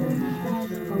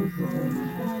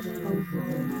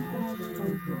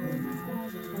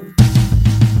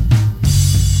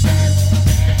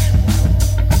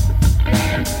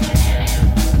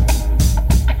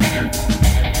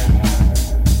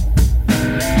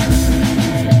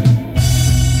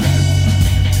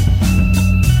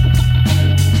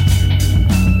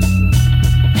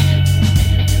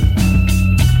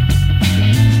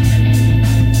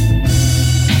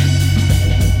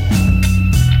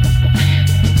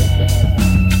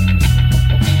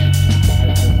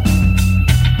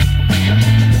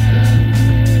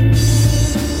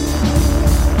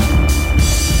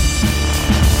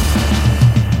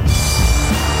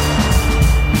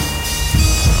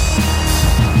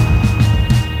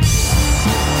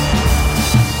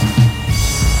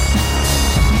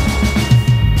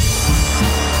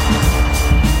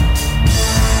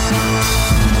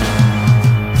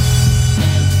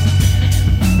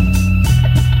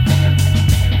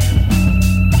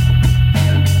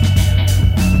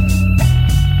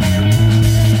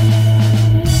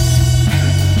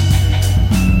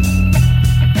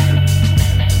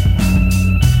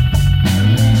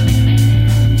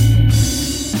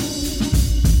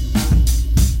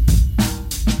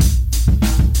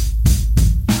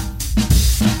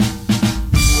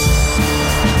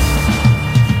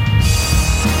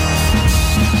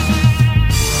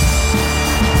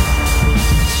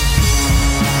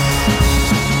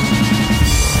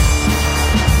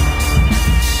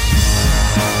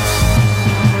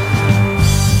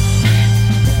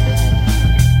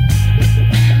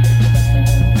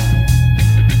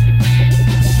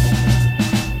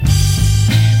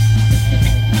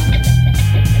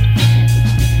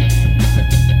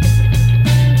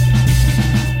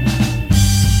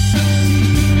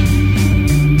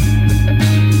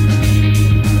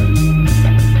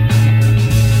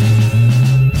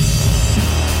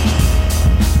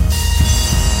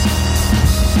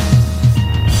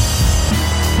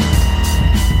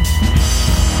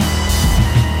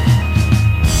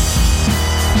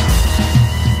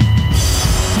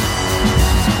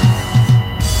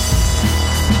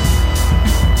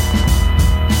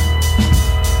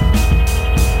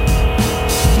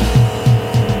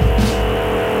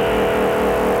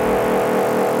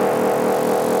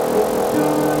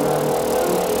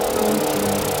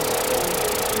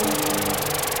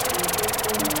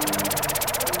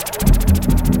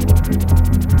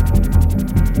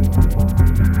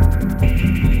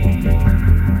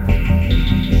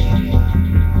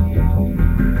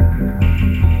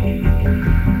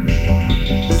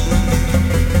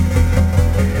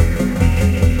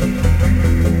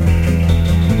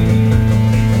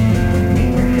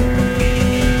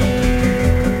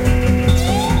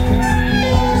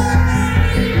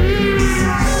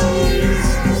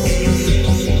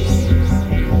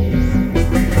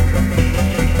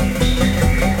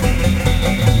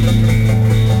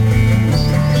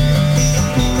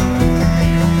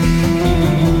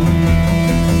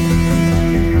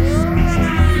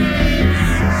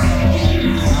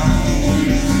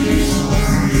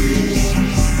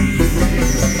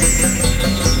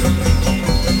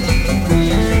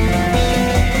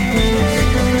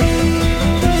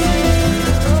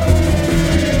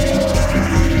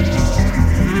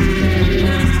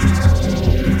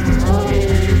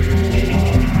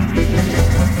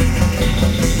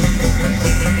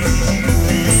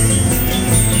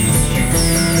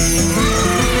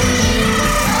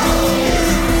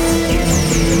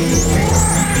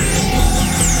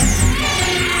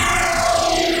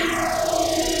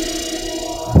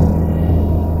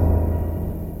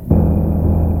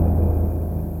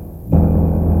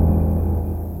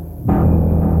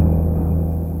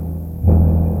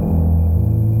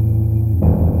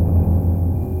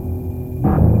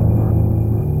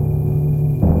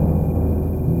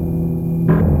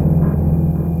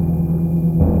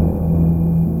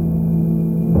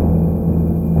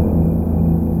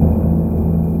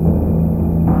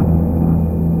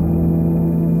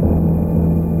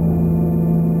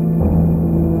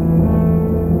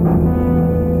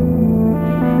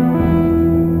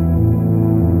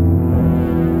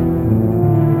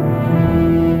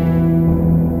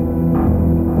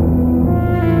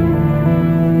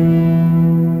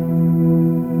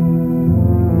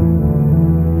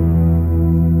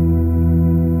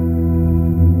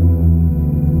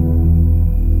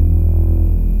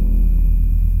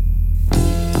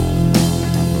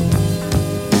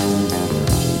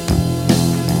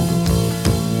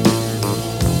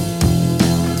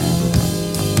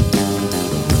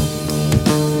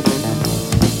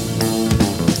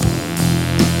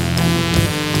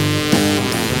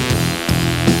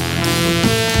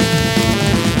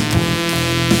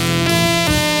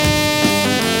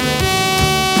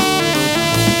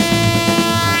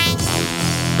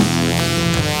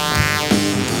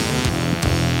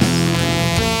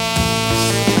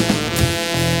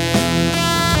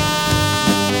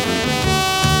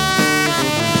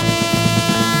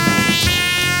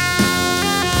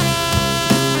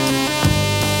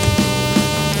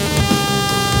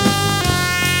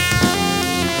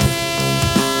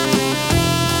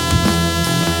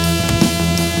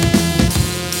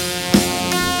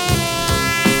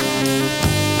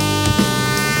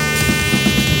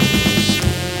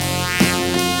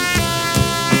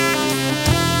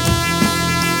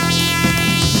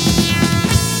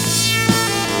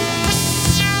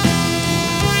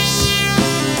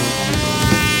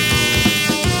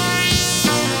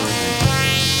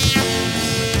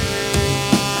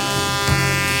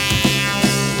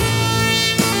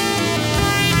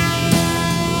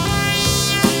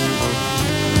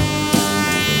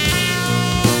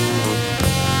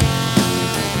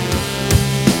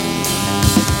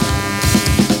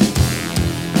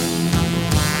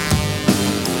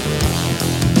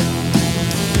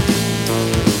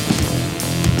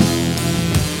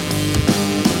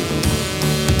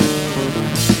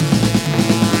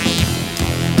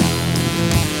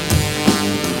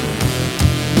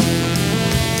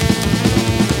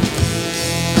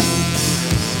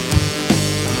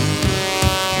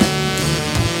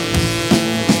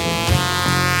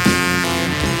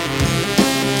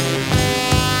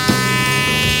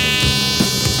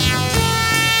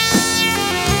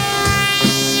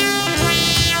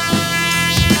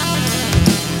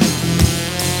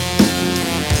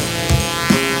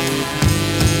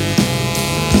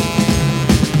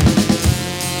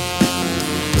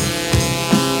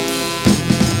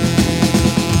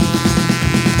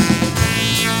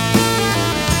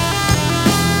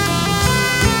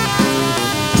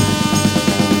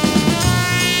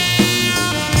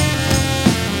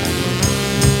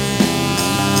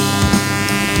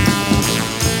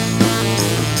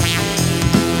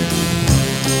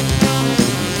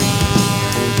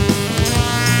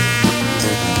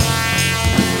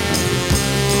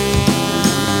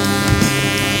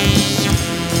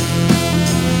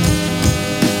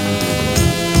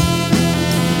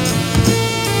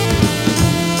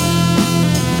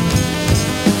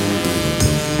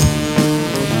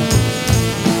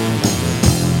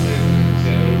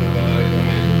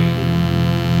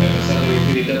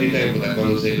 di tempo da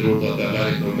quando sei venuto a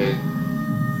parlare con me.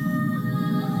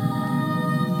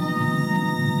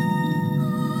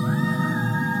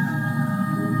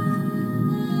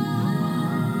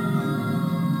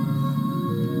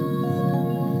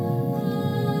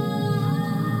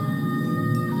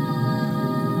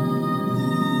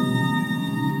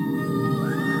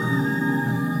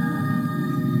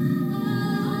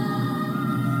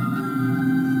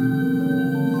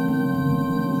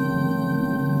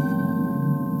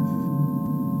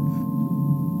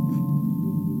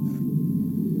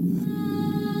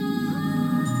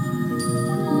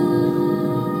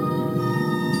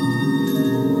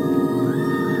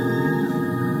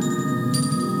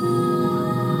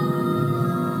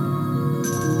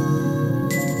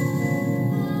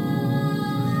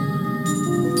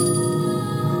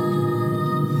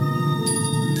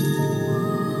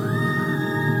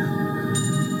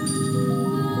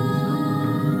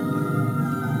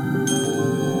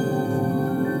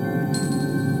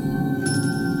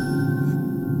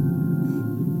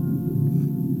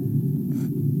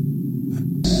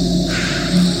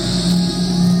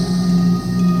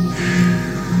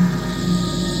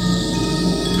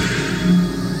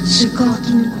 Ce corps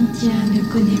qui nous contient ne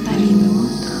connaît pas les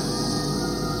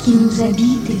nôtres, qui nous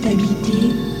habite est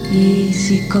habité, et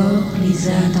ces corps, les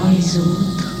uns dans les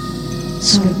autres,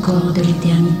 sont le corps de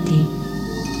l'éternité.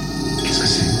 Qu'est-ce que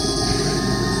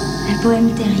c'est? Un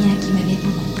poème terrien qui m'avait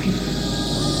beaucoup plu.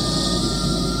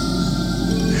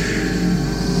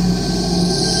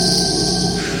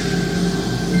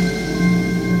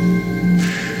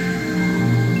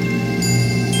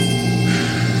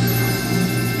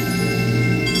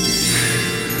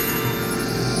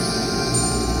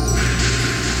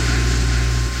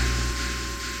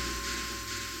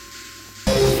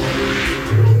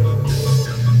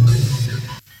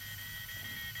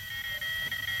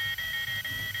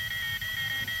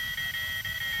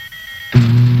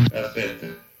 Aspetta,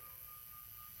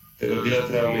 te lo dirò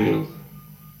tra un minuto.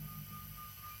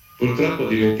 Purtroppo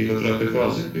dimentico troppe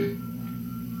cose qui.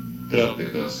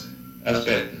 Troppe cose.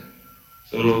 Aspetta,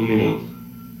 solo un minuto.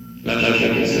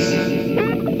 Lasciami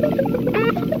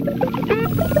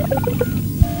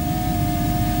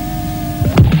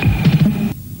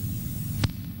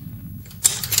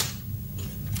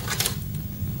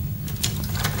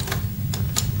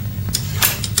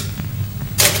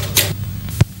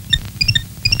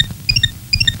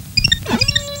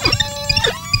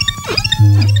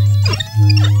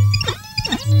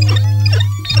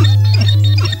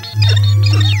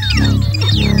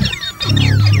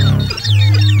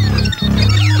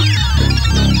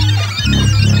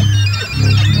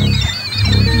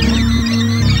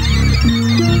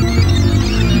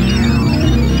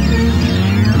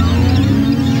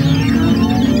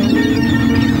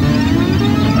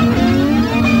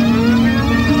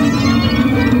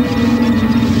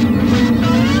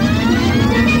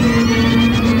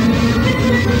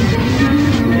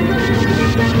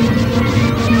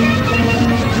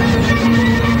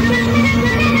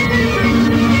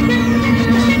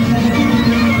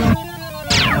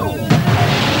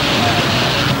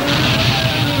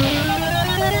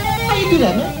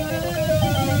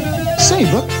Say,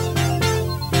 bro,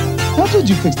 how did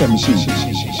you fix that machine?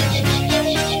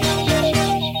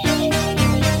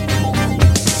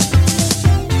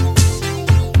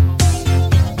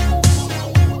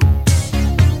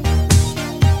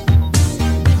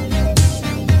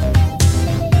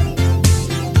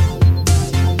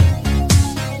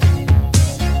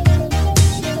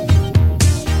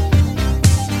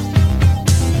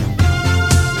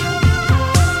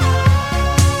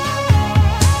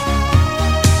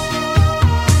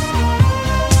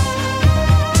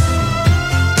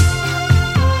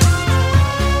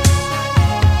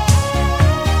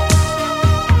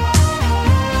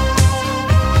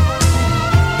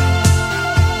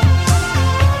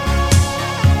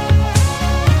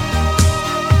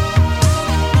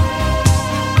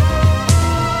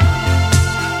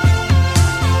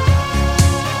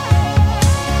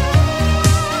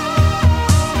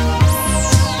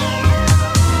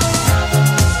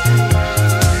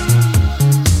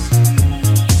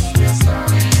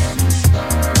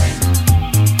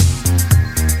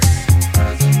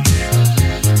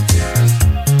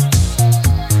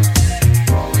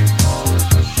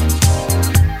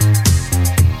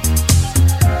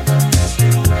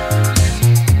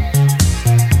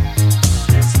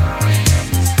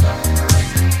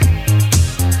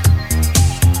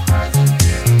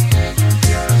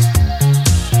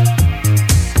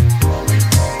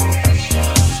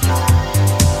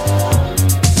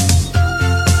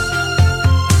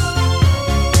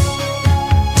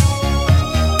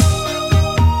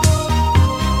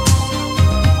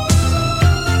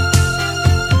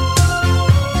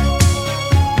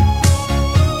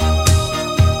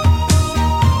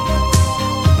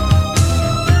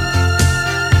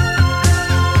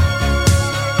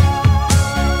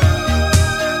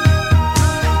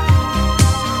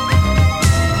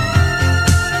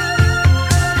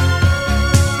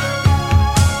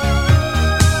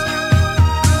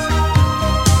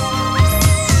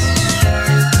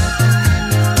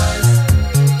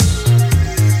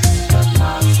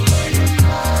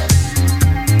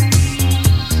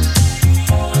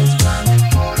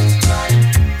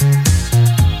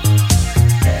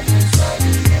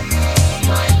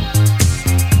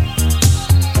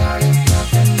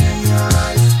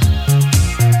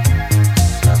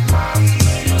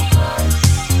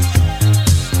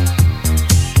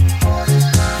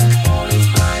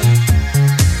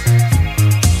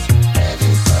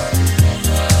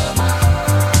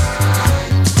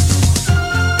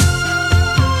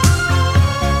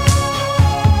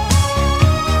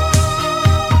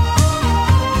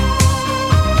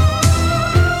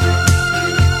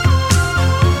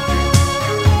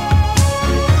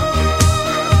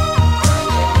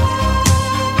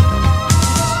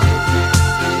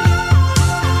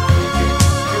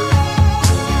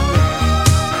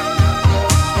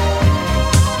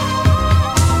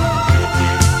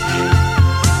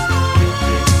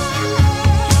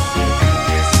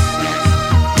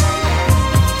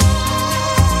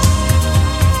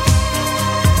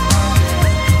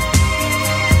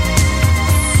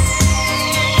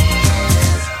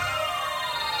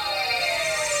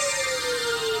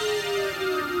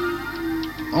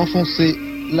 enfoncer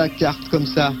la carte comme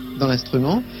ça dans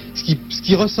l'instrument, ce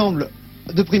qui ressemble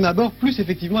de prime abord plus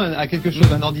effectivement à quelque chose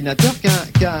d'un ordinateur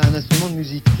qu'à un instrument de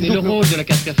musique. Mais donc, le rôle de la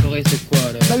carte perforée, c'est quoi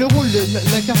alors? Le rôle de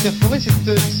la carte perforée,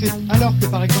 c'est alors que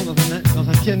par exemple dans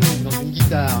un piano, dans une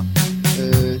guitare,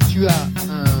 tu as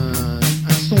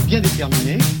un son bien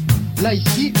déterminé. Là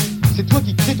ici, c'est toi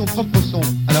qui crée ton propre son.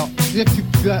 Alors,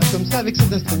 tu as comme ça avec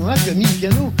cet instrument-là, tu as mis le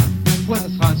piano. Une fois, ça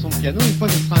sera un son de piano, une fois,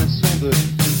 ça sera un son de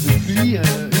pluie,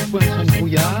 une fois un son de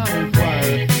brouillard, une fois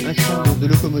un son de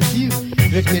locomotive.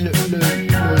 Mais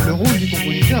le rôle du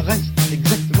compositeur reste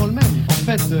exactement le même. En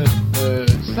fait,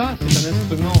 ça, c'est un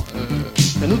instrument,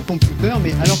 c'est un autre computer,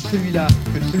 mais alors que celui-là,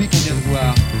 que celui qu'on vient de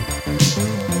voir.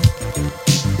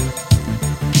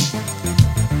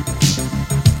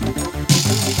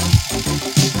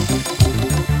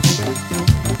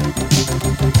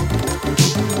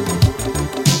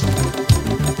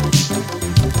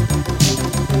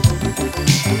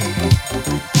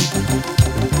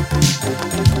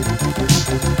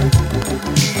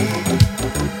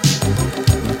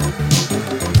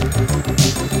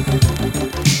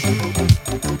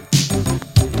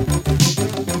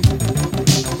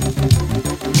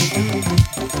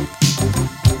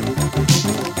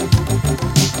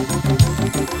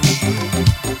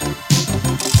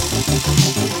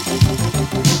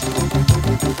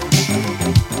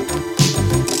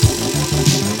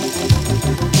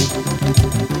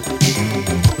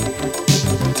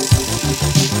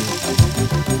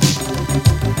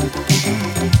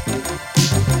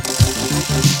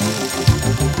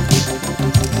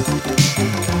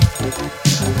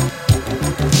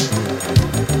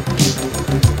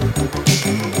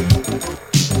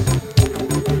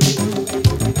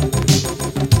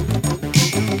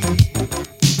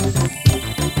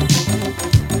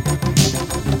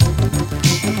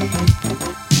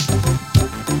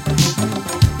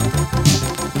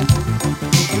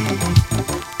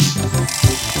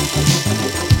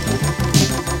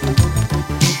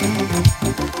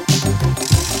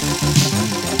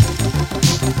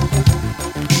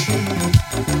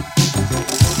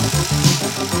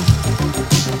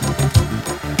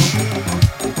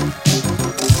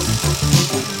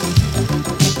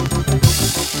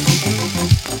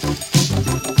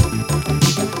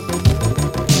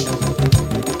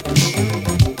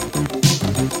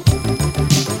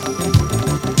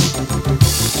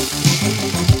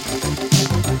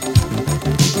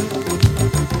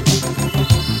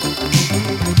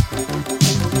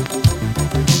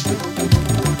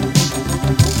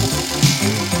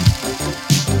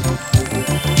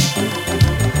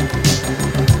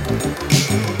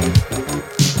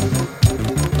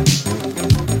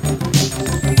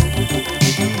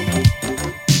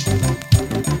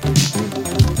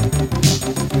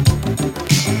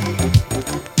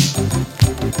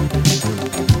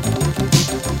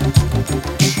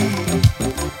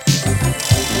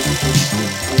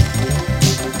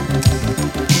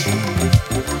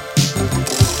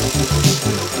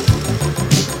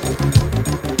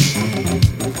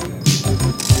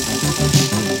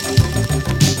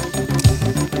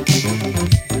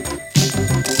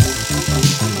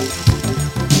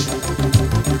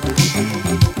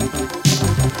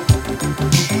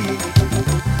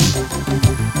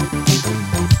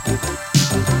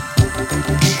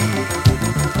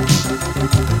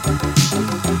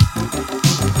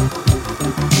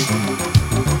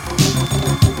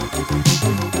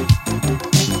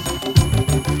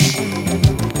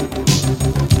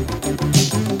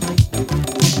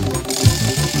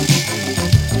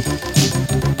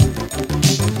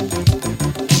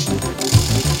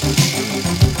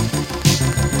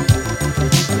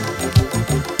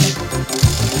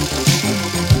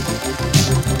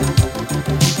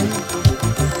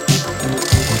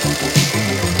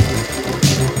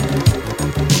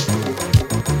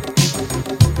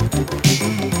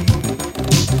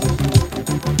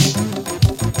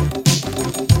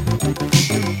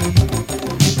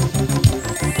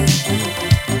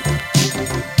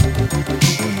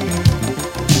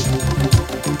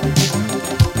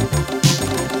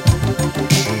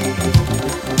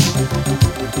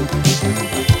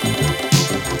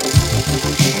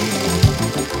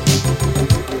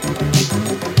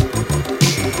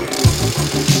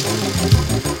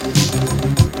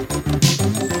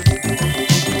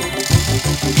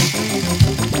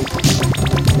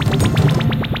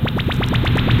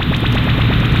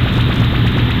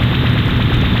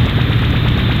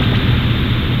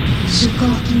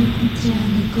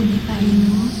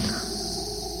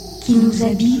 qui nous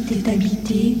habite est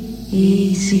habité,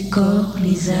 et ses corps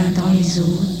les uns dans les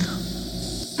autres.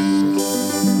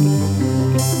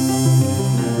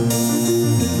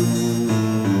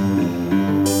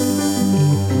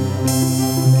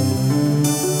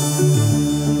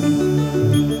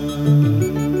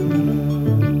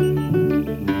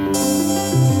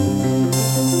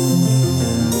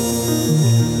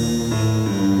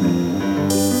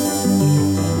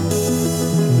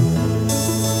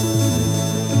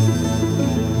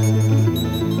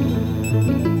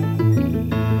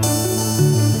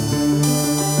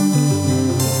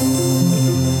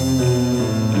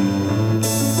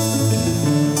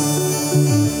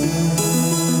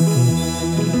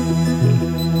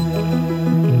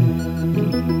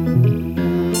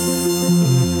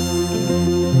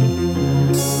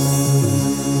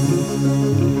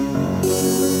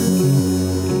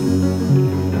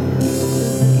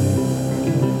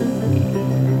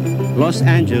 Los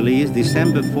Angeles,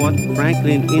 December 4th,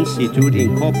 Franklin Institute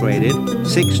Incorporated,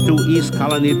 62 East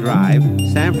Colony Drive,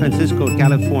 San Francisco,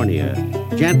 California.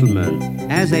 Gentlemen,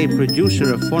 as a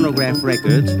producer of phonograph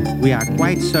records, we are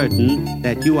quite certain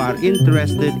that you are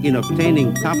interested in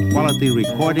obtaining top quality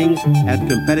recordings at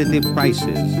competitive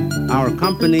prices. Our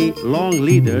company, Long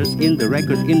Leaders in the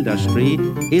Record Industry,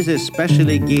 is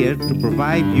especially geared to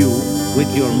provide you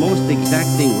with your most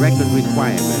exacting record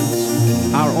requirements.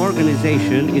 Our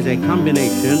organization is a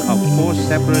combination of 4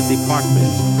 separate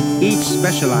departments, each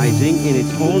specializing in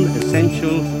its own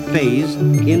essential phase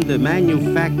in the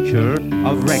manufacture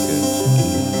of records.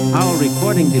 Our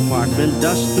recording department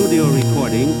does studio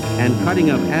recording and cutting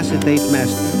of acetate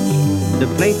masters. The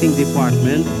plating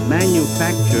department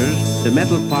manufactures the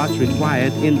metal parts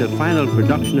required in the final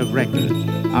production of records.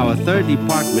 Our third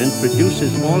department produces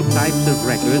all types of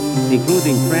records,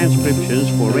 including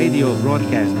transcriptions for radio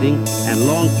broadcasting and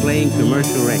long-playing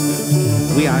commercial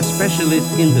records. We are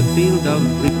specialists in the field of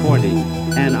recording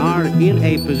and are in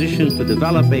a position to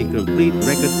develop a complete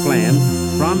record plan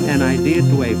from an idea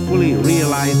to a fully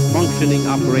realized functioning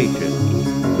operation.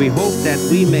 We hope that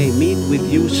we may meet with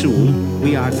you soon.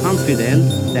 We are confident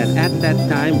that at that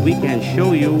time we can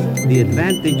show you the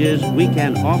advantages we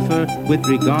can offer with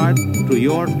regard to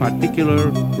your particular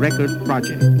record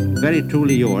project. Very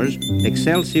truly yours,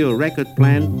 Excelsior Record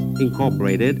Plan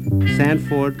Incorporated,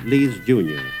 Sanford Lees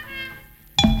Jr.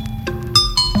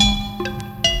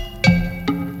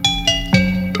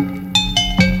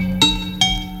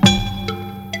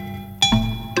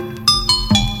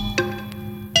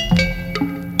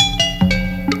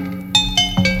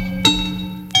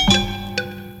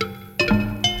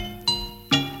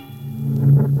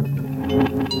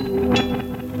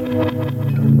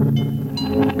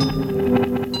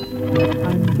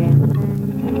 I'm dead.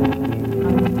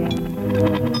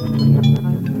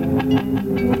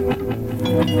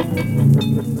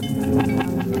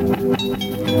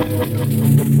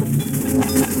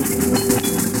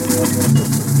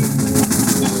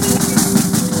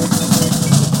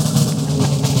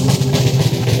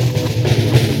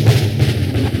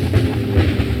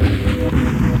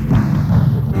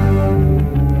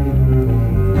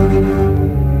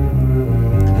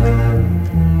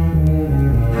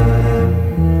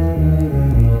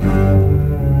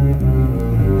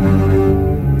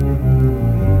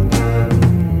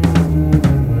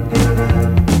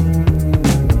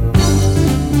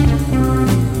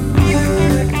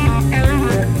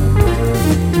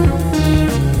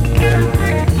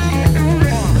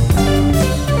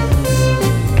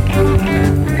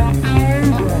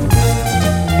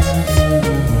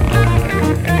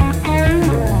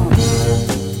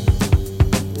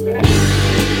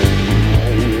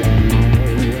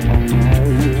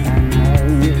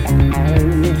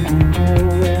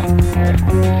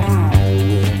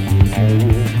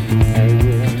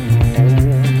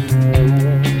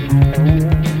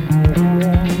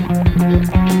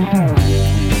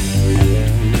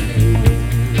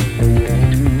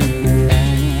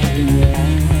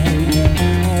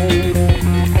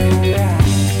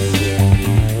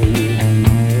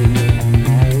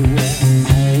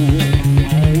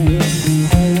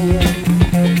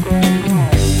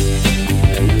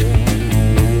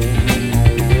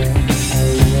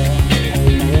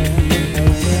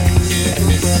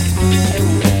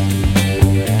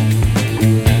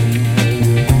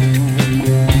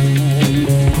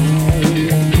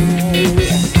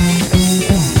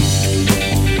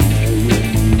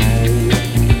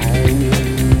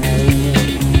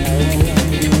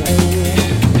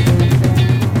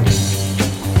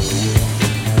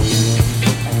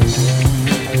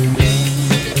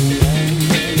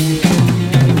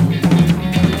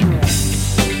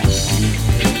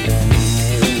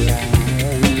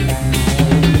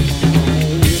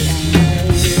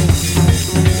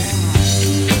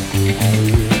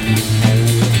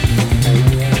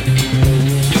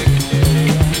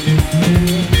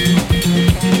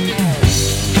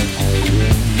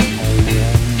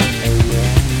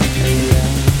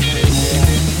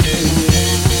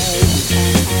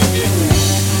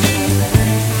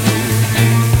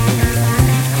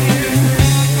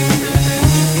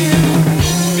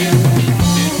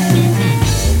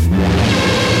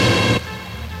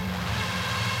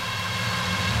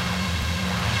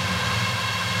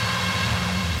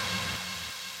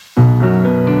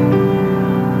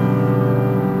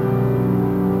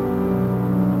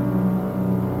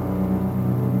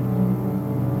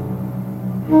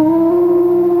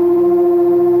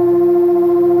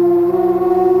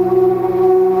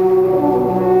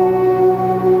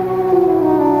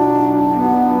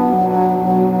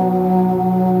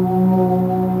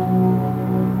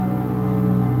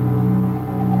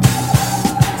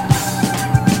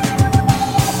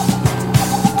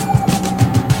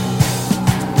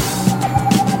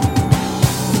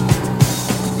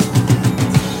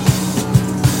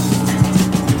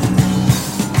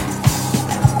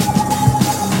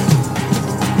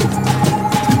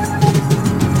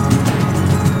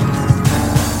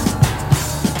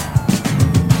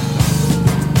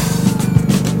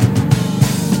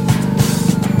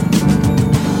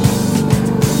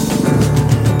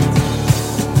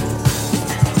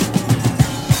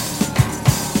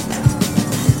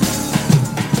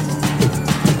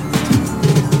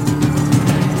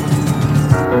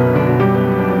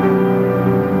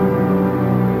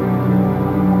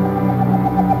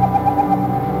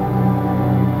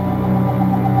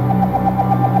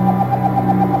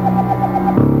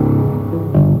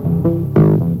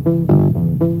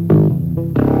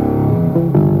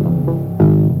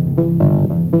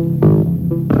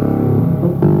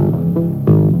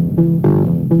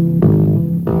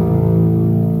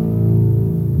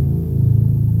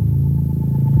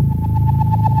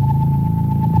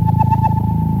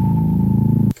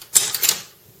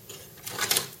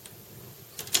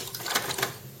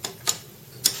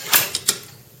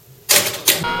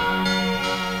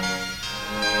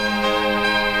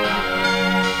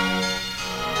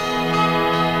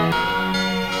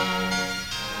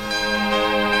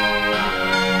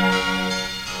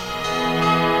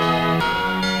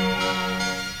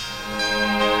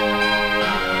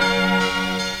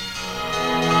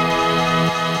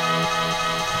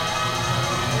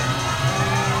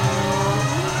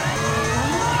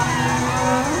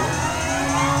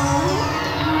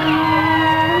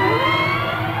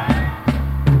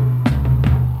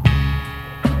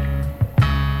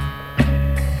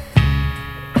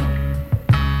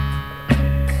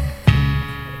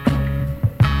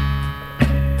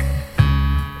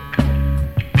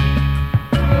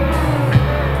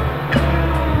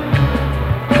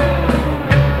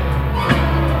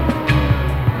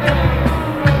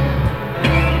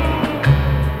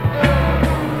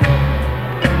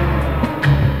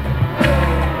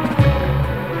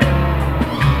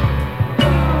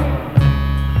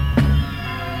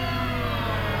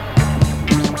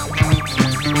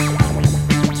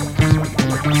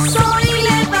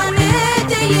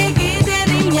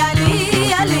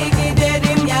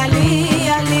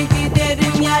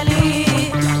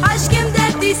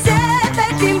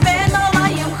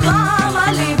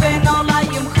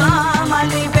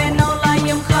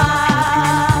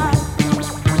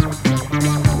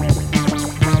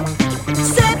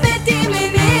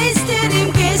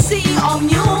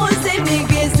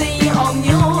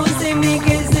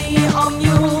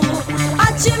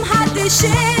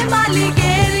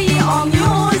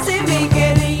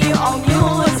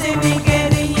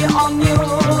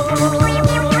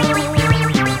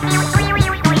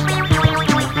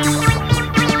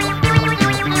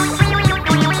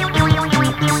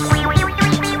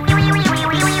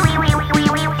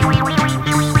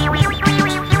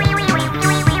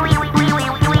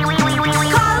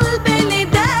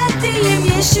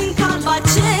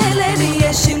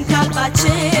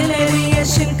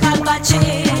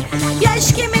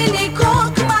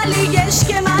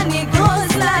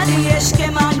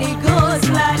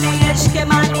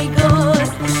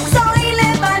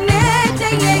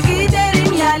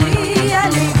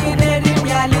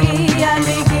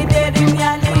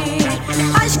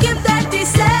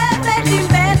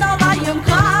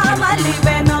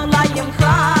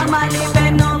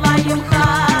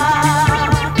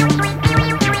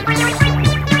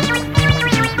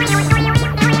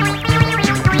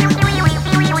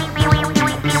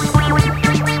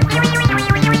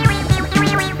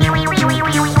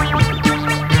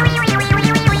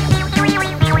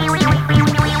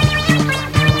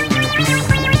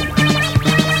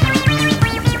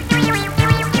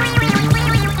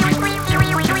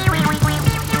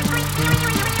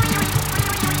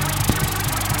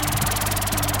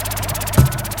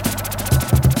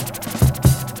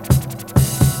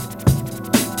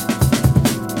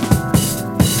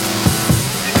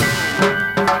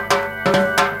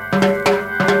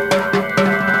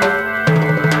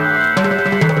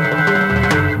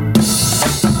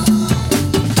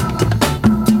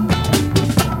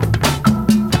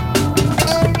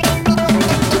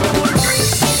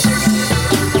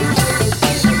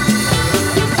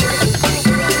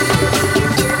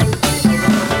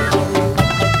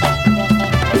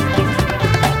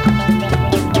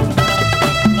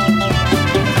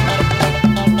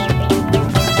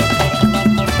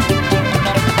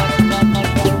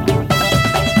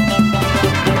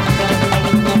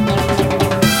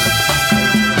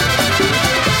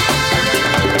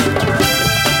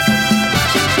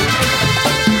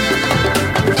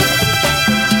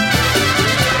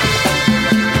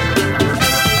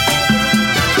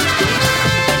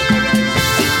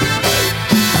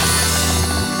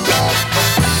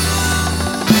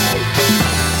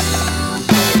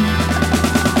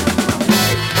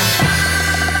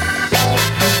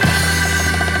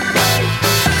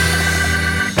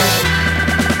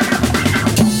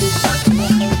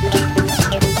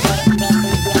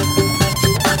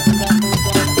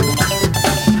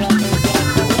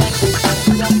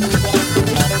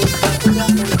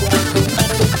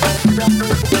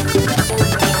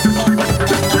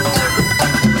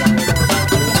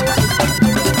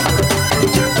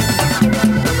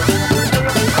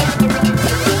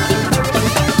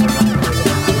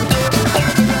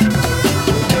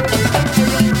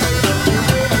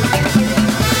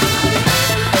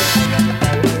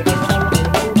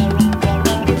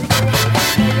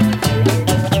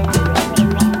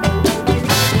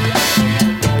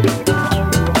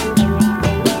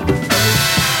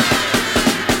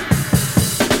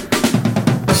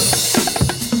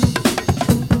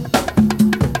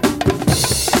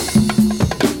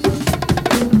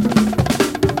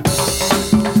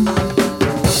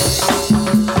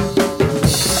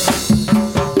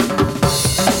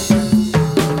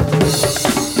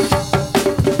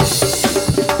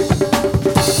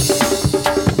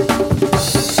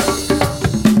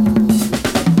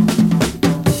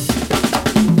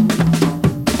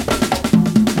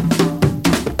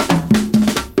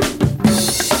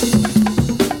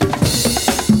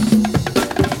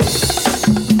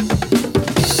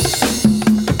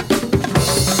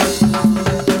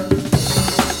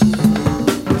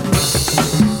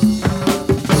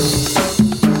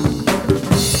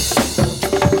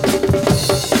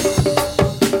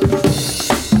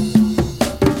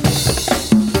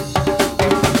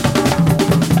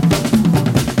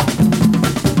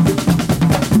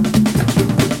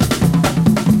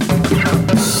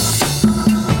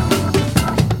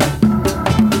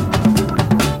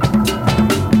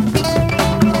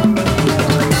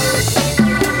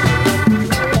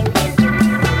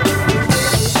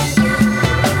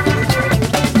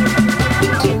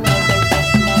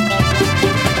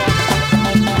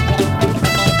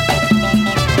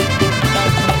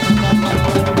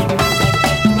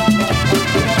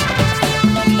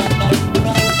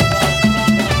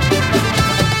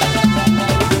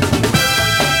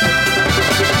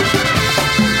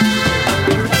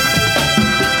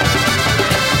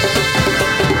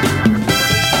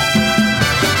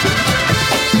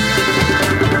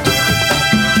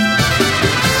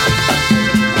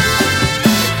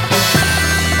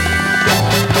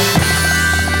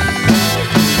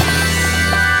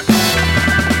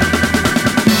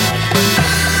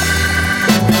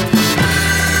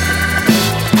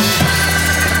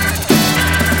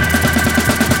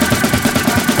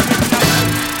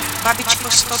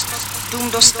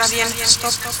 dostavěn,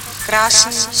 stop,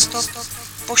 krásný, stop,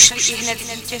 pošli i hned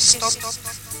dítě, stop,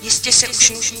 jistě se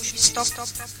už nudí, stop,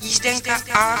 jízdenka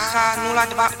AH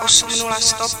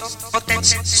 0280, stop,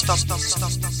 otec, stop.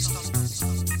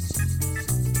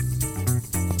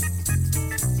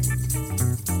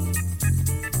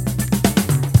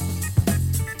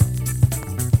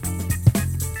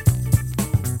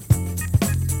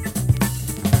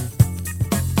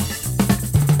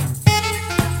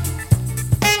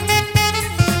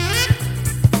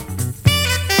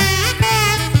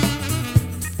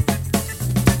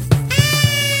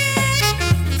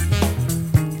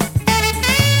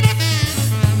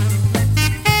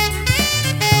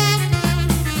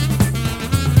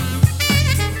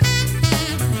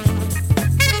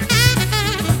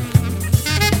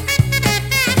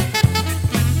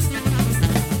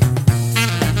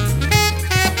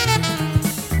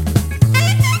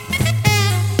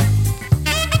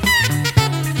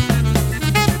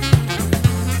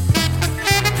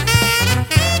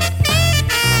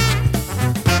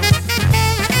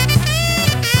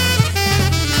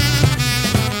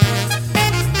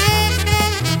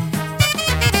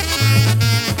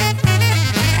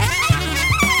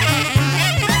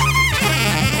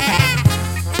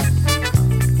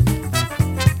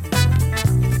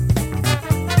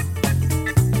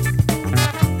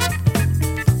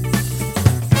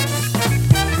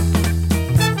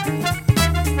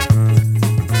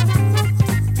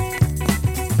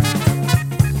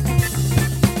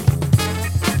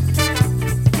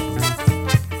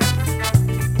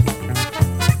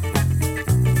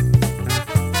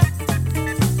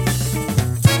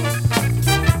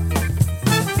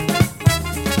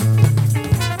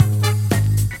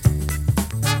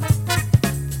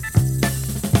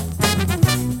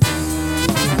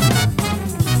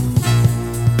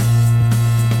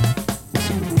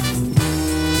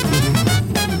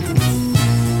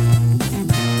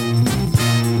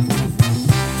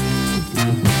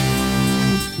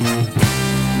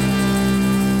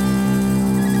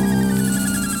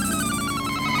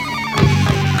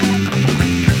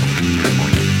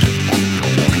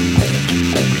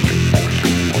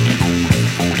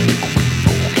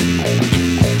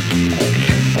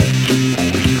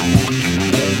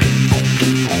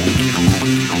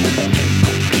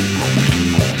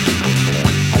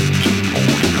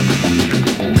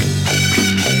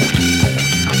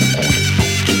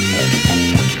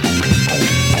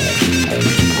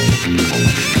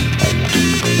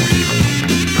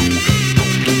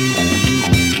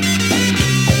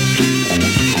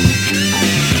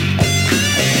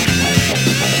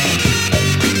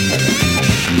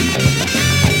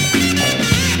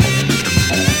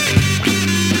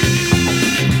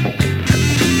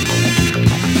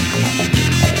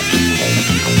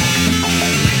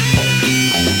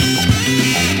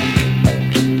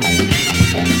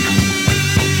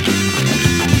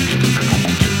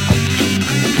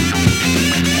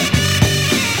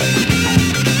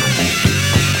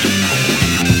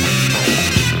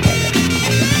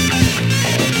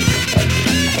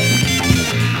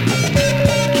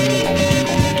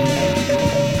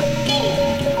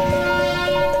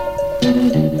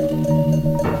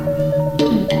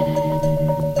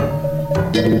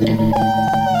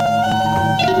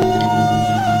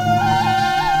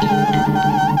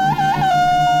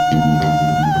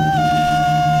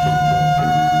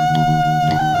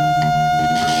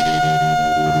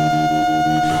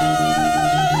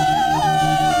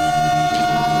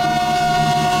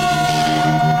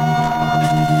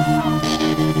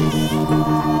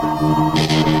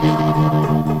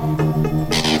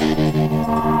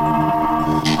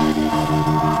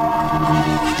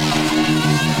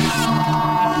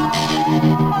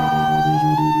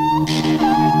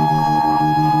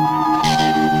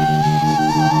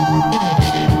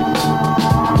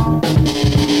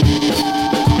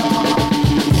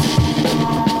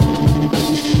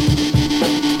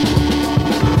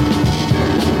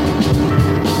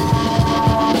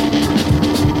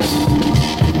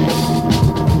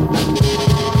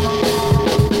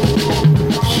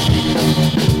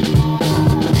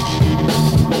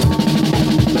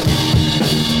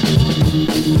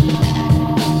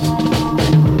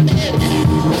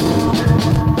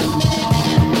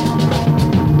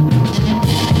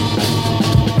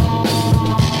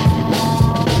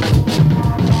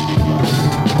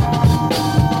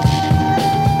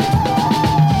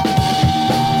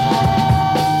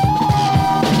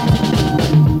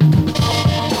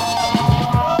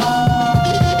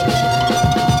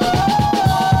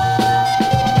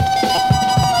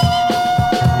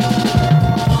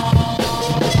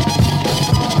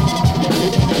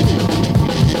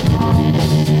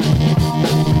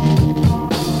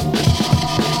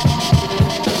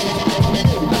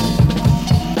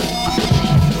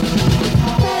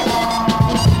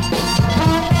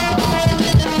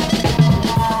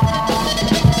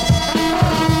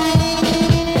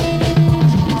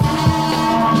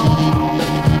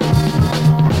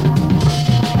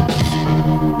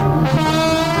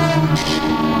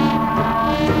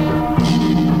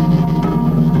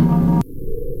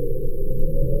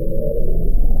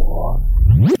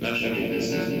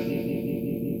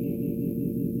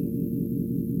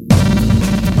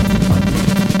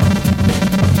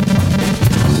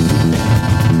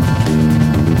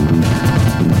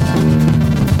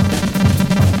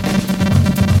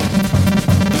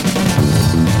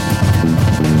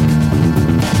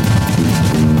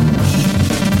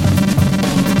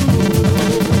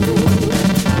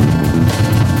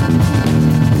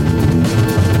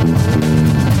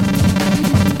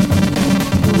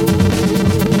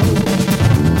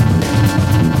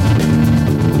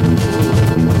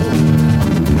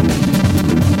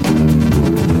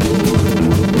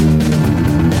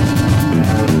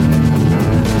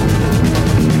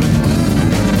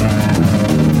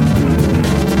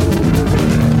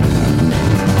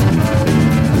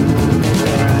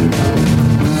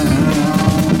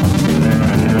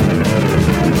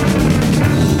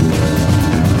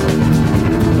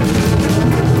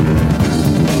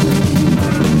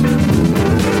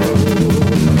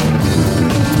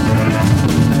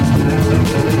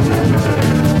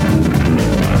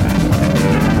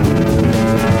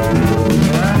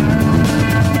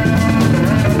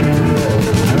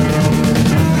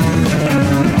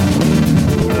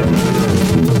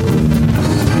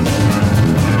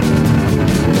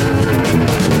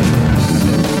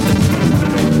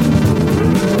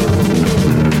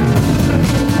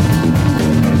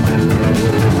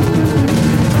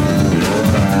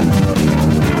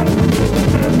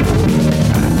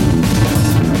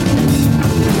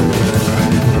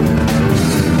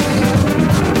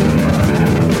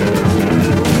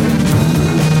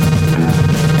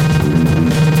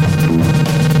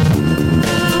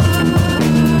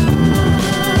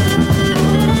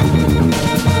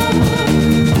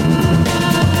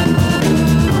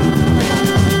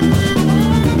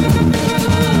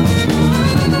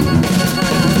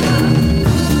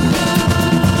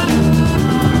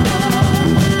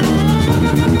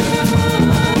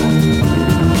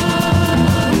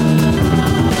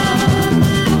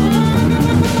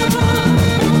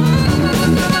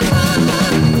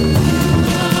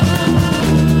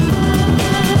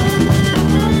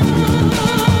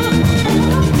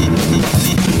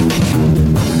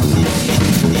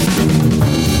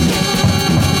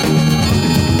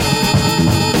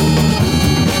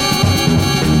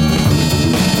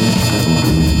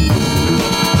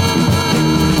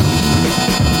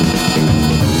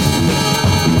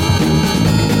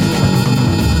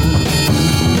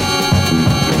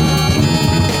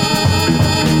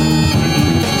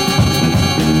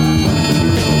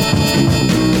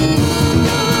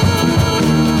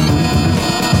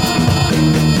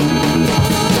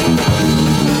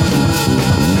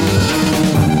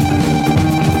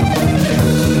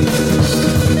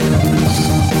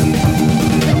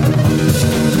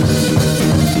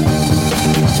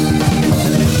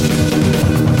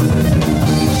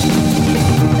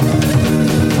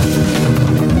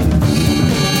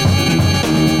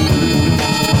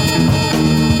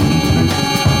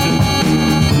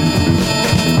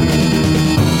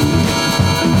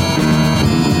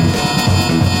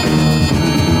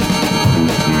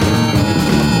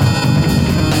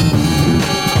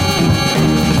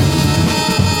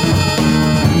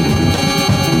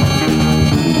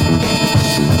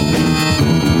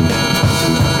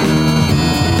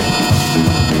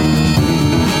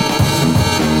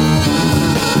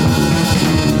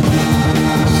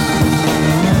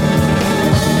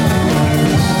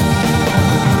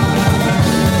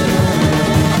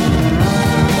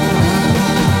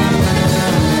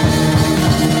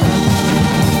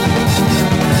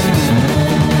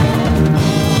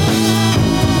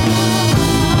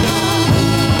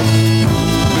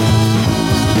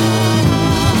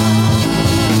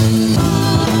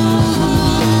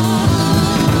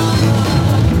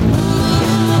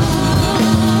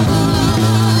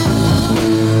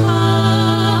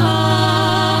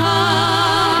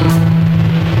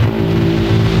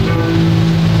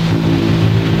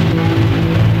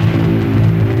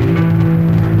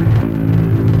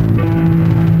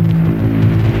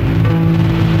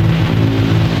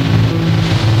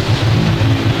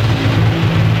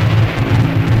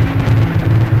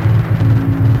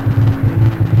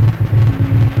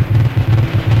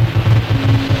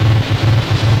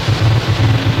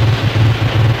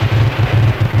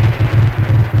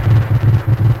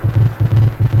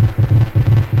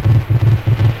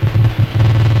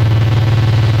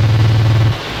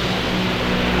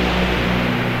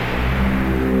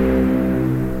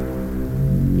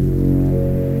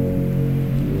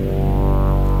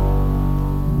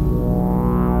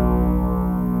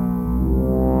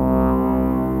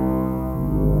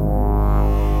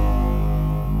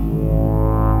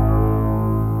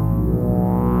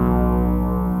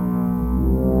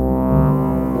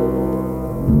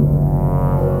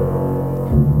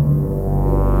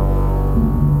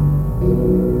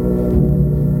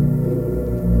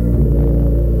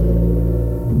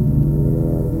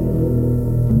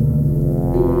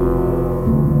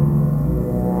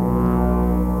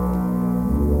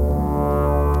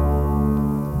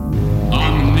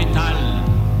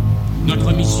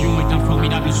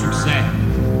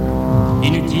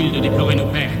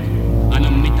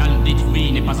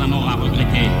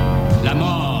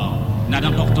 pas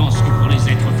d'importance que pour les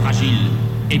êtres fragiles,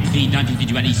 épris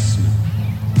d'individualisme.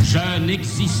 Je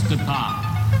n'existe pas.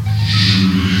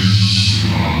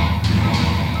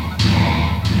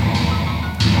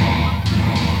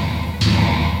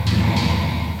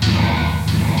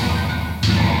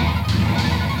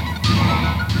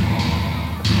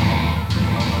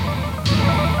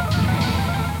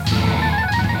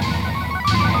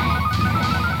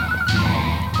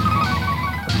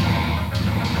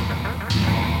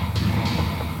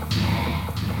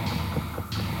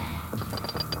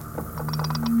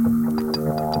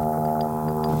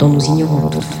 Dont nous ignorons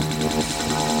tout.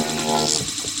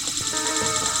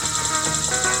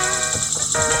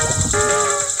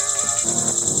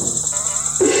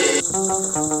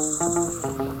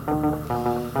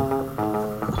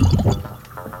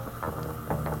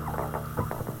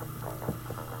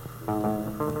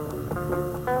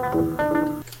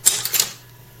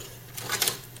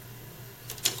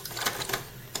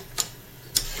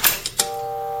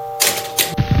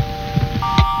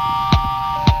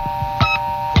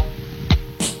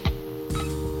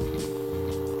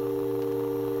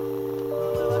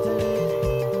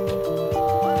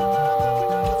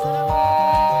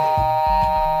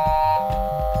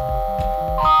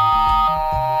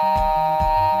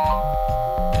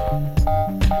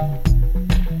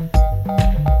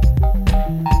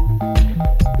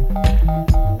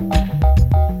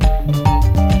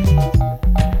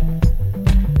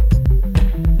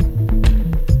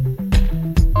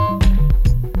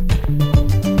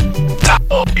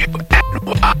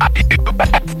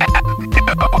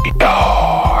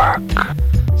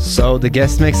 So the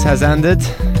guest mix has ended.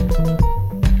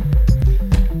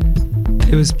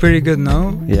 It was pretty good,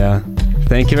 no? Yeah.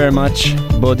 Thank you very much,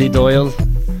 Body Doyle,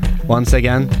 once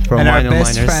again from and Vinyl our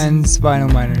best Miners. friends,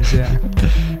 Vinyl Miners, yeah.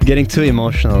 Getting too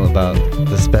emotional about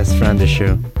this best friend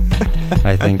issue,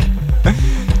 I think.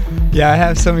 Yeah, I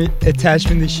have some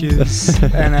attachment issues,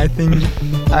 and I think,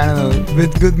 I don't know,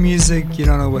 with good music, you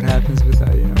don't know what happens with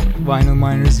that, you know. Vinyl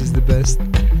Miners is the best,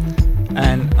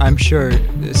 and I'm sure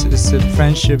this is a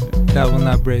friendship that will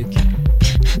not break,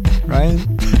 right?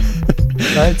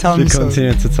 Right? Tell me We so.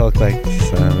 continue to talk like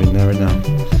this, we never know.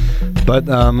 But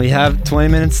we have 20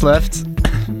 minutes left,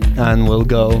 and we'll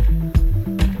go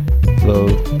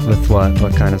with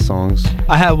what kind of songs?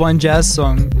 I have one jazz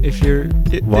song. If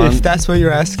that's what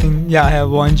you're asking, yeah, I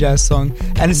have one jazz song,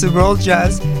 and it's a world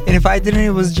jazz. And if I didn't,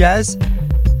 it was jazz,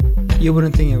 you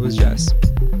wouldn't think it was jazz.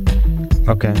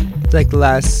 Okay. It's like the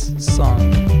last song,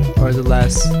 or the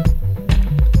last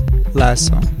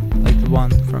song, like the one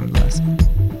from the last song.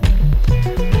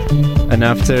 And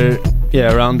after,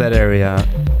 around that area,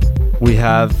 we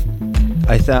have.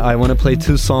 I want to play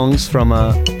two songs from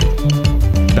a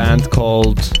band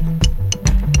called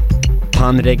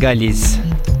Panregalis.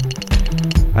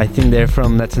 I think they're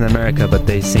from Latin America, but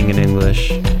they sing in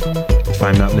English, if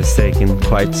I'm not mistaken.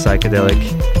 Quite psychedelic.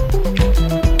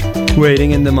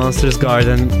 Waiting in the Monster's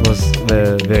Garden was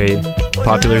a very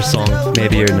popular song,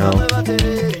 maybe you know.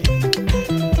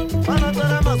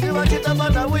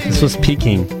 This was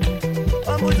Peking.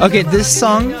 Okay, this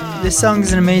song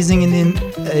is an amazing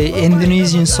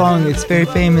Indonesian song. It's very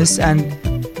famous, and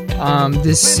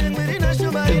this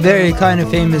very kind of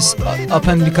famous up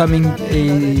and becoming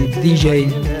a DJ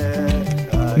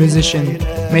musician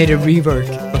made a rework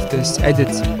of this edit.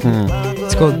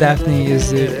 It's called Daphne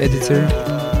is the editor.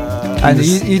 And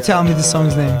you tell me the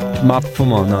song's name.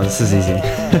 Mapfumo. No, this is easy.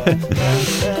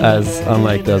 As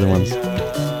unlike the other ones.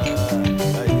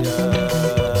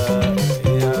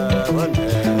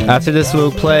 After this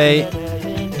we'll play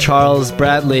Charles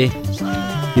Bradley.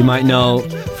 You might know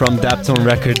from Daptone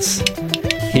Records.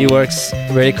 He works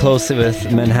very closely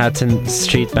with Manhattan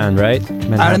Street Band, right?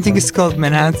 Manhattan. I don't think it's called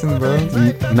Manhattan, bro.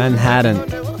 Manhattan.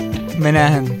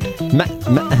 Manhattan.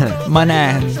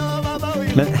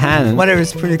 Manhattan. Whatever,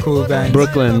 it's pretty cool band.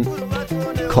 Brooklyn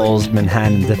calls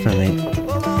Manhattan differently.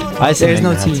 I say there's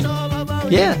Manhattan. No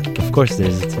T. Yeah, of course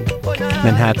there's a T.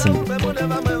 Manhattan.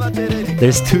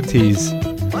 There's two T's.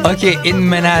 Okay, in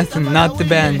Manhattan, not the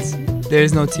band.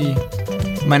 There's no T.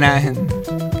 Manhattan.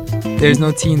 There's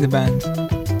no T in the band.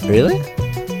 Really?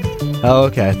 Oh,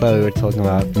 okay. I thought we were talking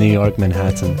about New York,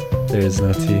 Manhattan. There is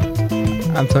no T.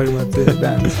 I'm talking about the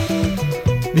band.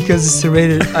 Because it's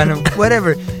rated, I don't know,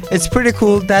 whatever. It's pretty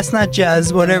cool. That's not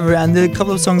jazz, whatever. And a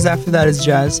couple of songs after that is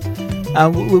jazz. I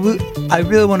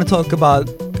really want to talk about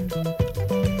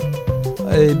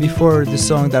before the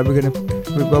song that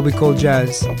what we call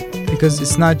jazz, because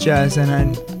it's not jazz, and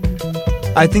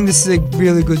I think this is a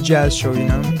really good jazz show. You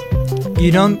know,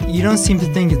 you don't seem to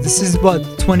think it. This is what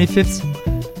 25th.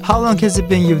 How long has it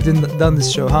been you've done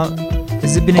this show?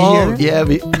 Has it been a year? Yeah,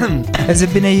 Has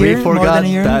it been a year? we More forgot than a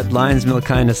year? that Lion's Milk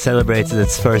kind of celebrated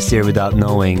its first year without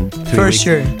knowing. First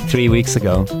year. 3 weeks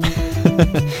ago.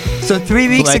 So 3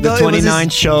 weeks like ago, the it was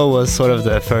 29th show was sort of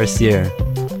the first year.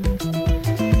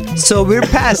 So we're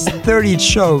past 30th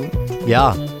show.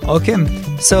 Yeah. Okay.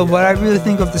 So what I really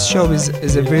think of this show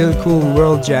is a really cool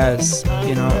world jazz.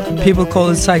 You know, people call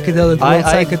it psychedelic,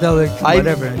 psychedelic,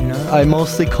 whatever. You know. I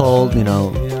mostly called,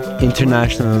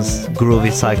 international's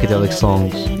groovy psychedelic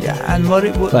songs. Yeah, and what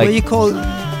do you call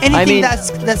anything that's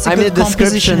a good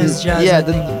composition is jazz? Yeah,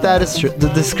 that is true. The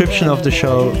description of the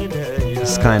show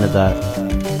is kind of that,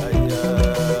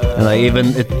 and like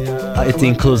even it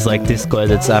includes like disco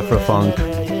edits, Afrofunk,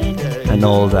 and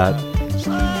all that.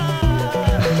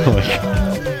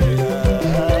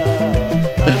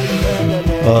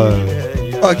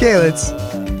 Okay, let's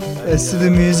do the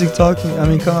music talking. I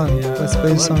mean, come on, let's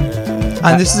play the song.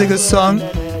 And this is a good song.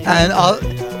 And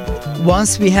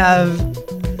once we have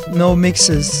no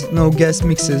mixes, no guest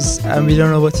mixes, and we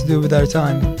don't know what to do with our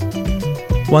time,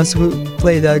 once we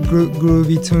play that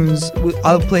groovy tunes,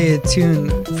 I'll play a tune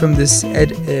from this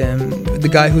the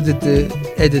guy who did the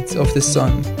edit of this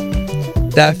song,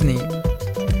 Daphne.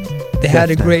 They had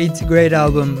a great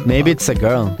album. Maybe it's a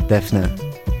girl, Daphne.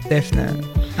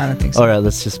 I don't think so. Alright,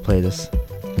 let's just play this.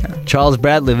 Yeah. Charles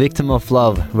Bradley, Victim of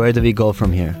Love. Where do we go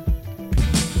from here?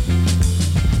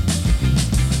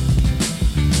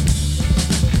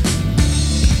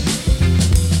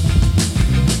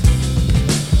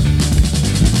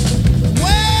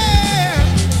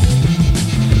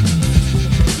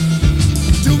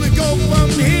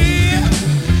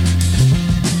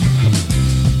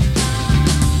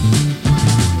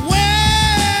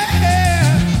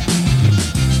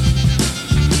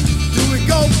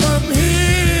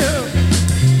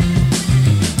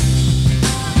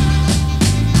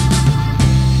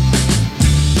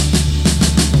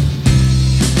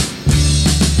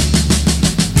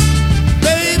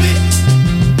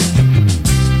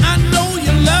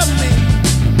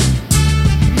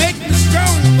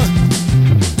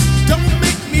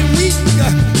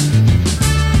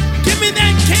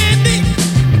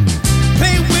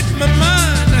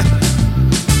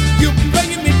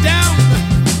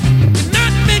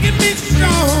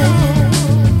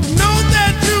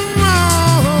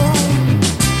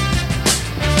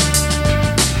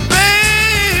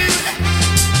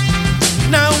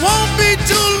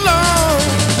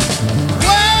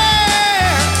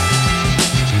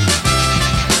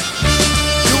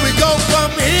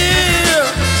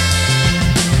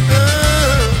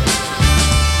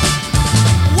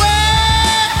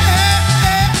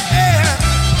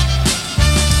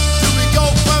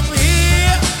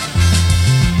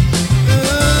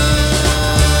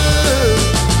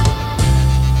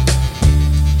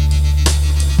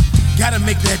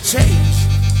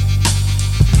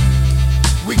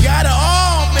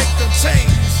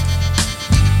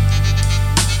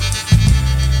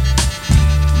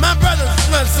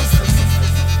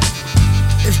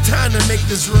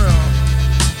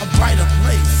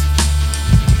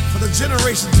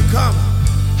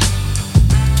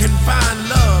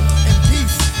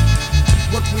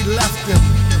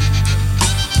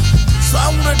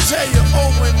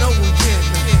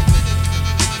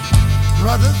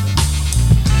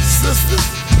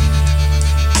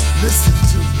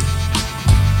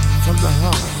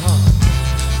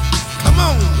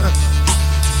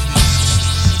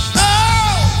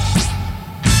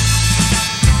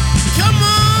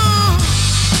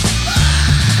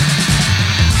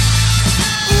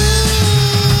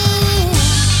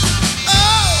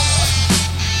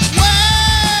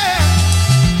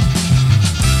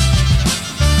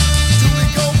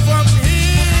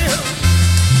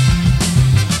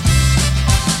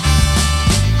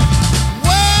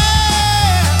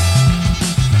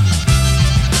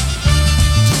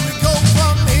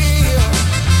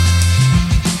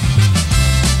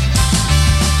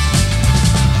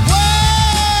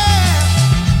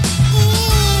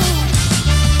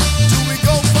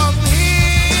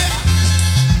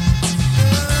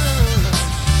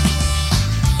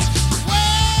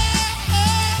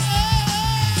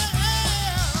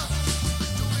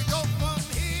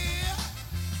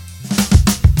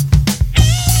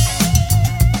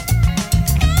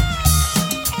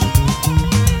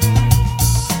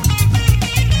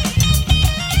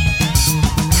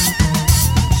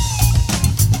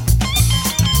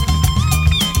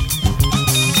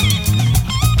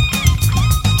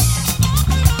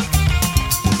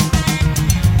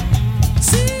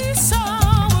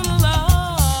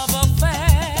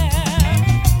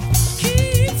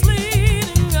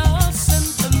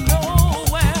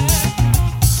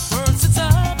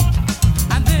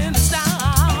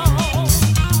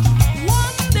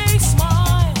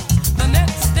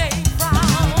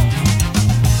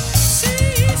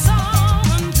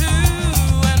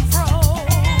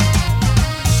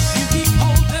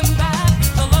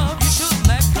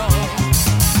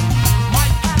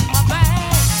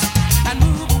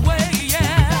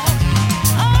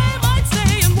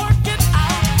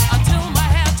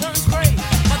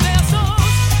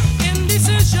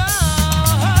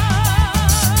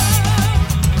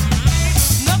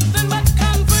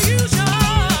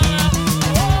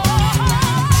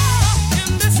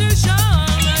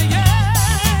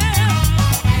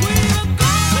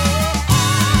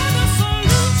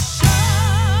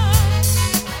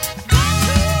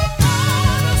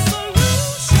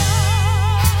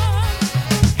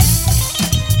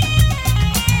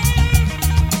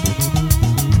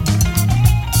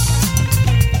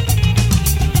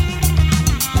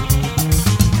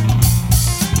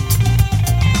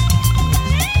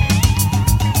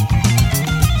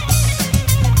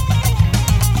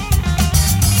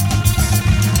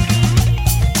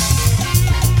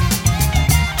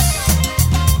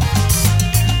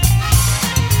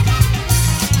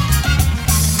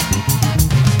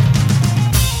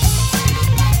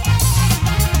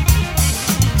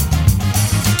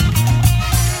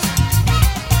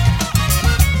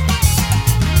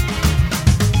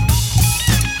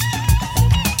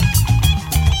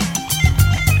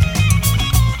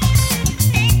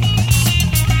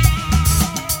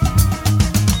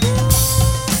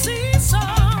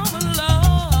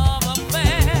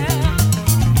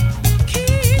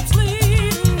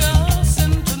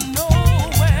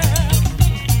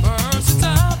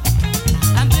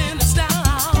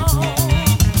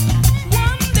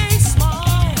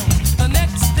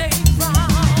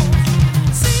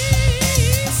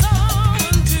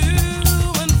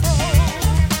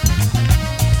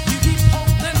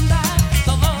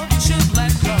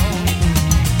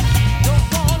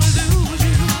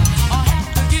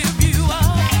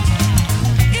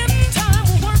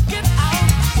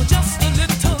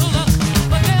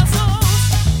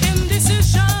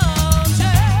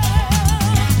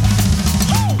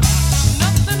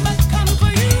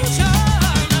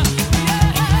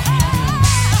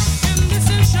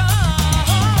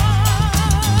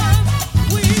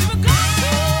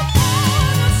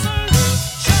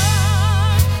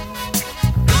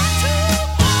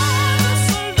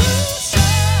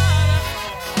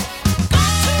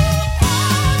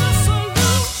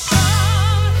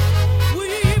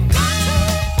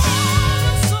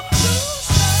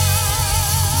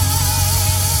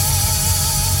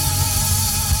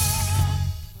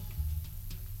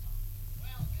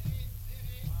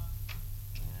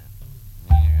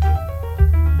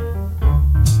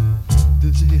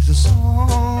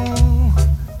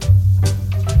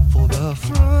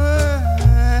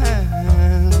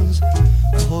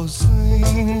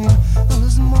 closing,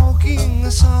 smoking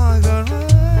a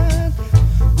cigarette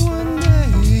when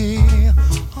they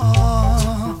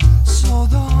are so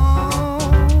down.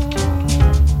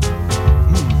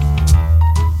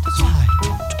 That's right.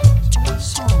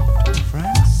 Song,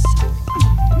 friends.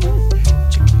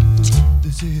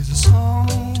 This is a song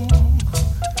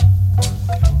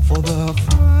for the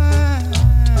friends,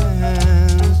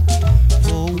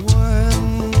 for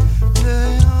when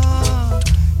they are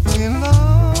in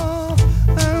love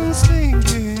and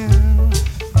singing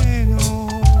in your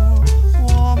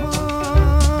woman.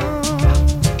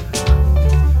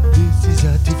 This is a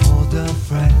tip for the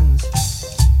friends.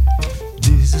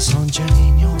 This is a sunshine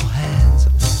in your hands.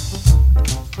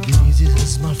 This is a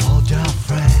smile for the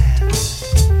friends.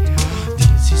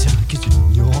 This is a kiss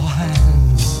in your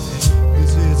hands.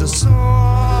 This is a song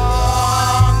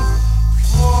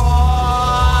for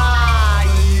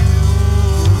you.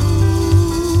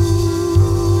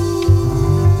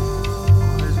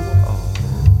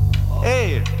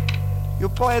 Hey, you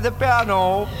play the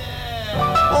piano?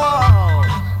 Wow.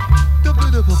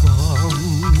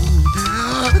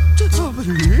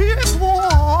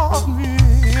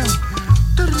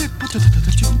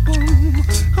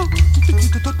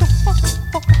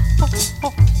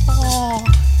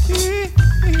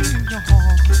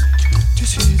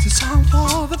 This is a song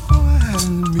for the friend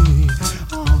and me.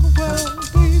 Oh, well,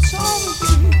 these songs.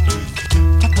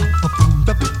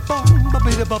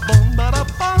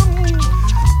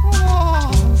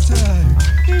 Oh, say,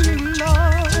 in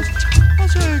love, I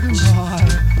say goodbye.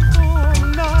 Oh,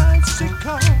 nights to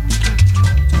come.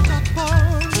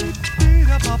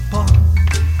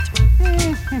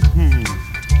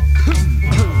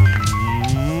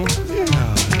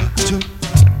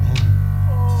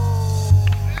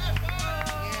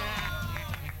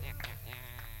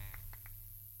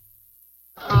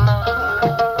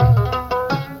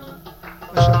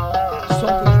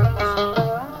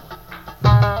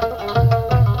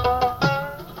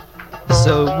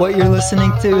 So what you're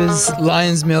listening to is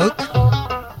Lion's Milk, the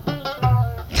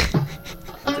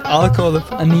alcohol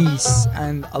of anise,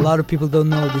 and a lot of people don't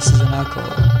know this is an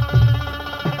alcohol.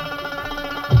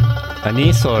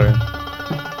 Anise or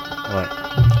what?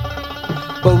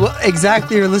 But what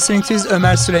exactly you're listening to is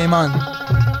Ömer Süleyman,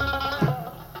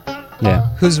 Yeah.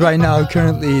 who's right now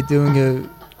currently doing a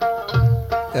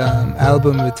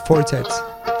album with Fortet.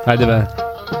 Hadi be.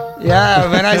 Yeah,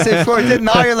 when I say Fortet,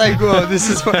 now you're like, whoa, this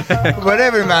is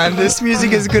whatever, man. This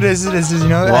music is good as it is, you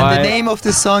know. Why? And the name of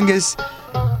the song is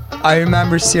 "I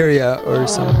Remember Syria" or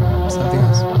something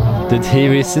else. Did he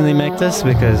recently make this?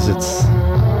 Because it's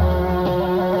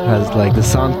has like the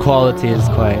sound quality is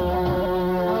quite.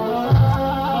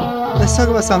 Let's talk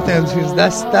about something else because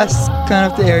that's kind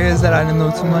of the areas that I don't know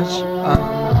too much.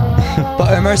 But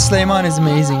Ömer Süleyman is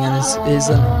amazing and is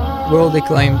a world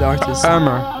acclaimed artist.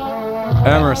 Ömer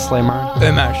Süleyman.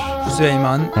 Ömer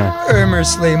Süleyman. Ömer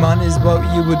Süleyman is what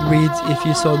you would read if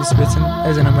you saw this written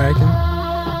as an American.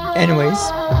 Anyways,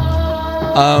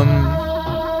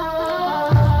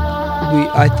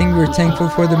 I think we're thankful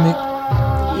for the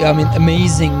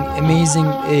amazing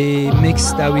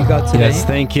mix that we got today. Yes,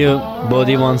 thank you,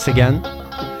 Bodhi, once again,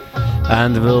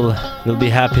 and we'll be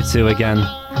happy to again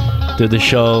do the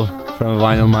show from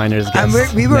Vinyl Miners. And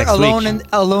we were next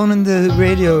alone in the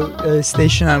radio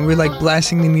station, and we're like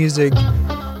blasting the music,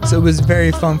 so it was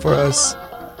very fun for us.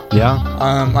 Yeah.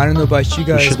 I don't know about you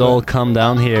guys. You should all come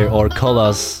down here or call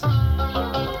us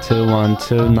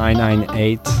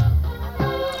 212-998,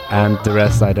 and the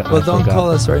rest I don't. Well, I don't forgot.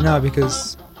 call us right now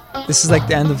because this is like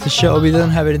the end of the show. We don't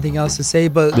have anything else to say.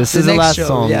 But This is the last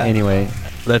song anyway.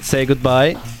 Let's say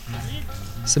goodbye.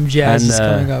 Some jazz and, is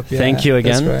coming up. Yeah, thank you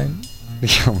again. That's right.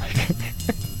 Oh my God.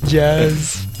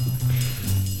 Jazz.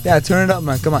 Yeah, turn it up,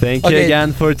 man. Come on. Thank you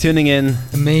again for tuning in.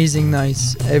 Amazing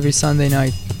nights every Sunday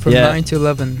night from 9 to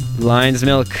 11. Lion's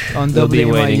Milk. On We'll be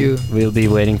WMIU. waiting. We'll be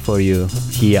waiting for you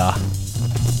here.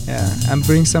 Yeah, and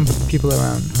bring some people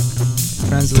around.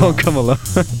 Friends Don't along. come along.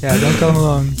 Yeah, don't come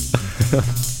along.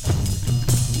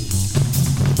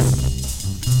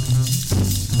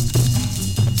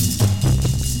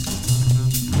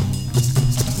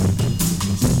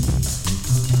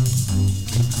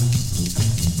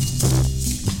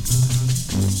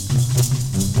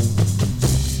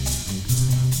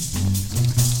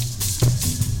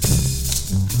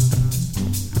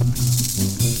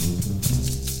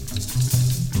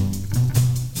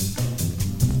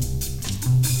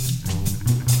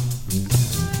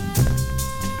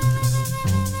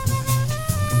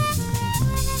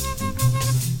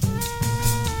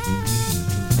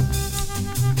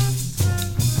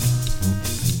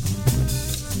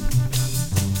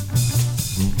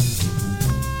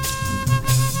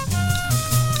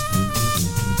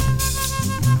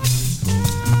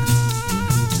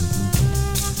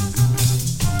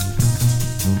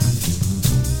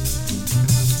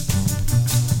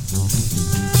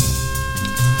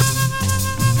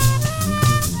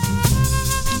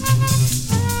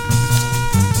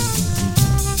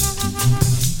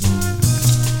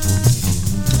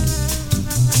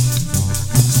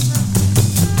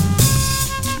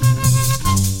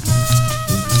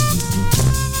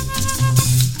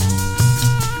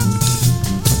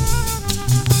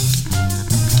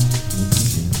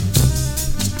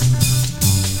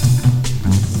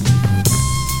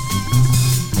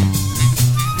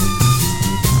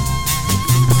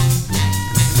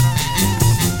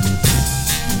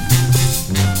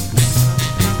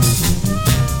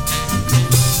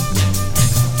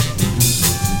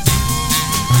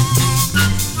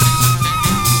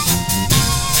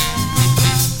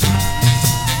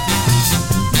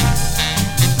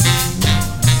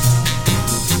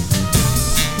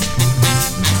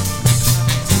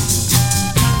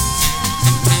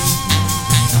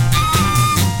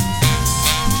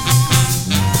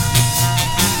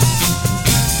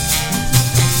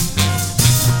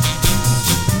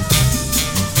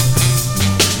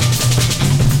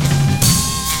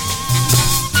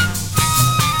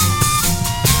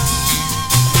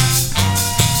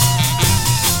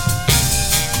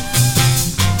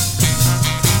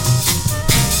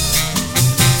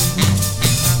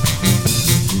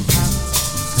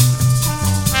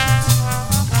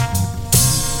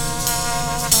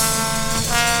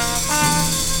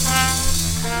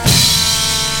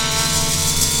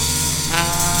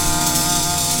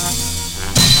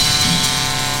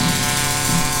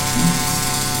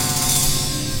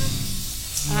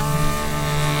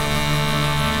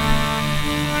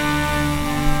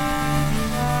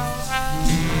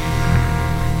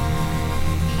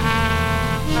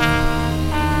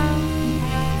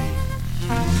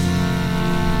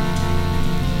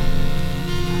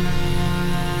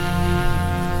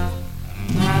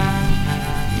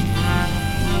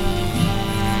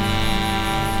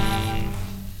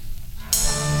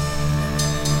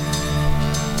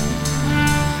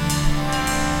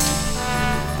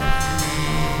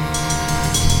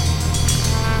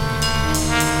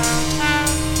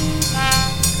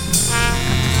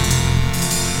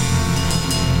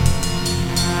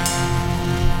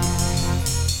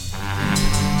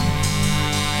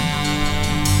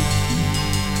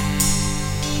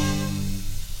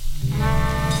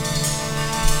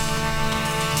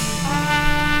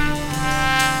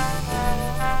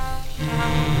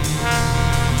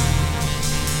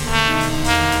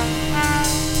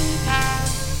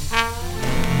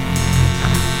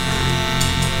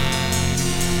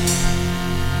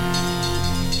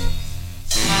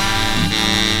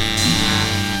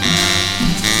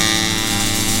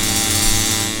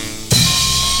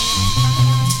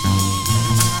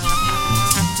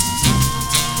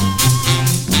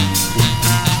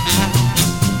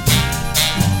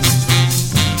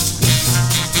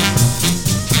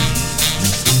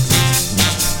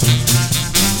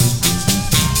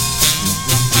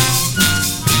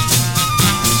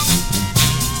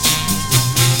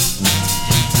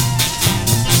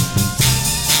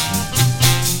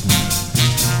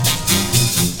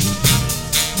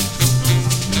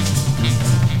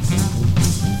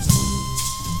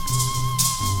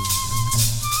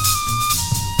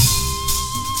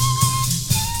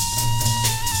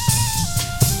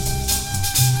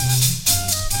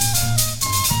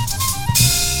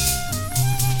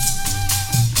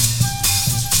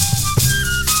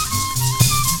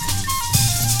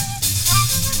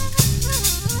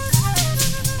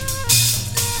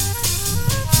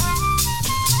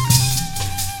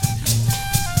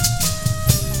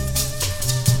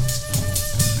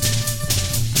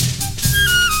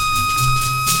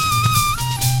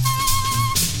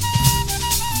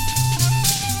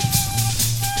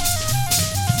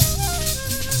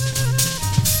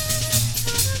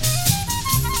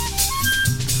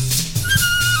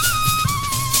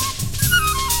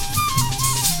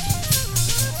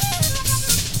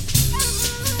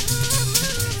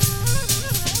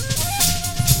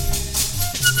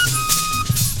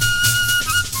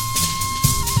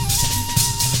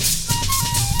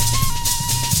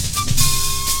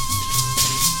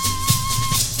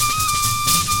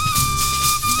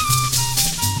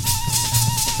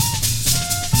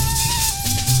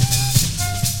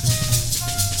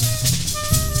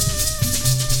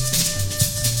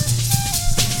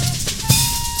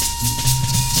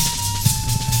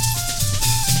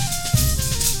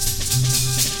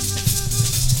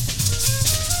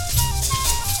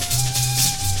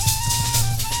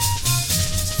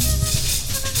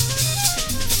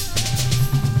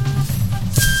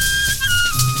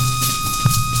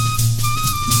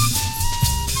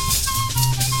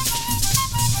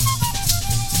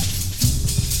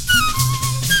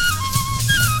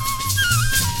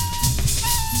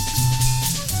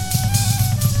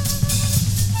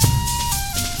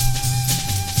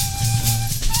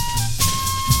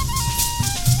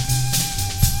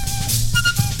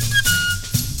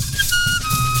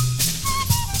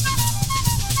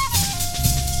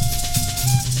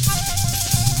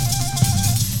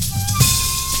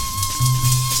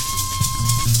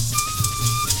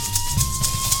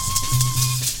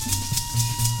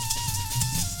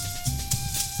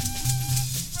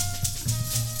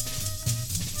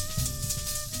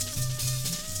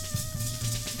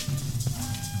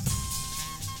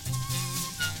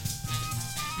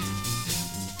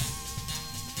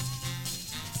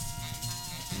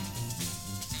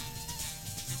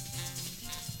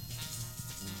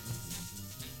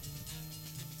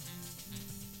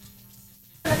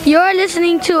 You're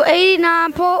listening to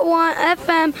 89.1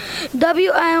 FM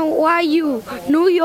WNYU, New York.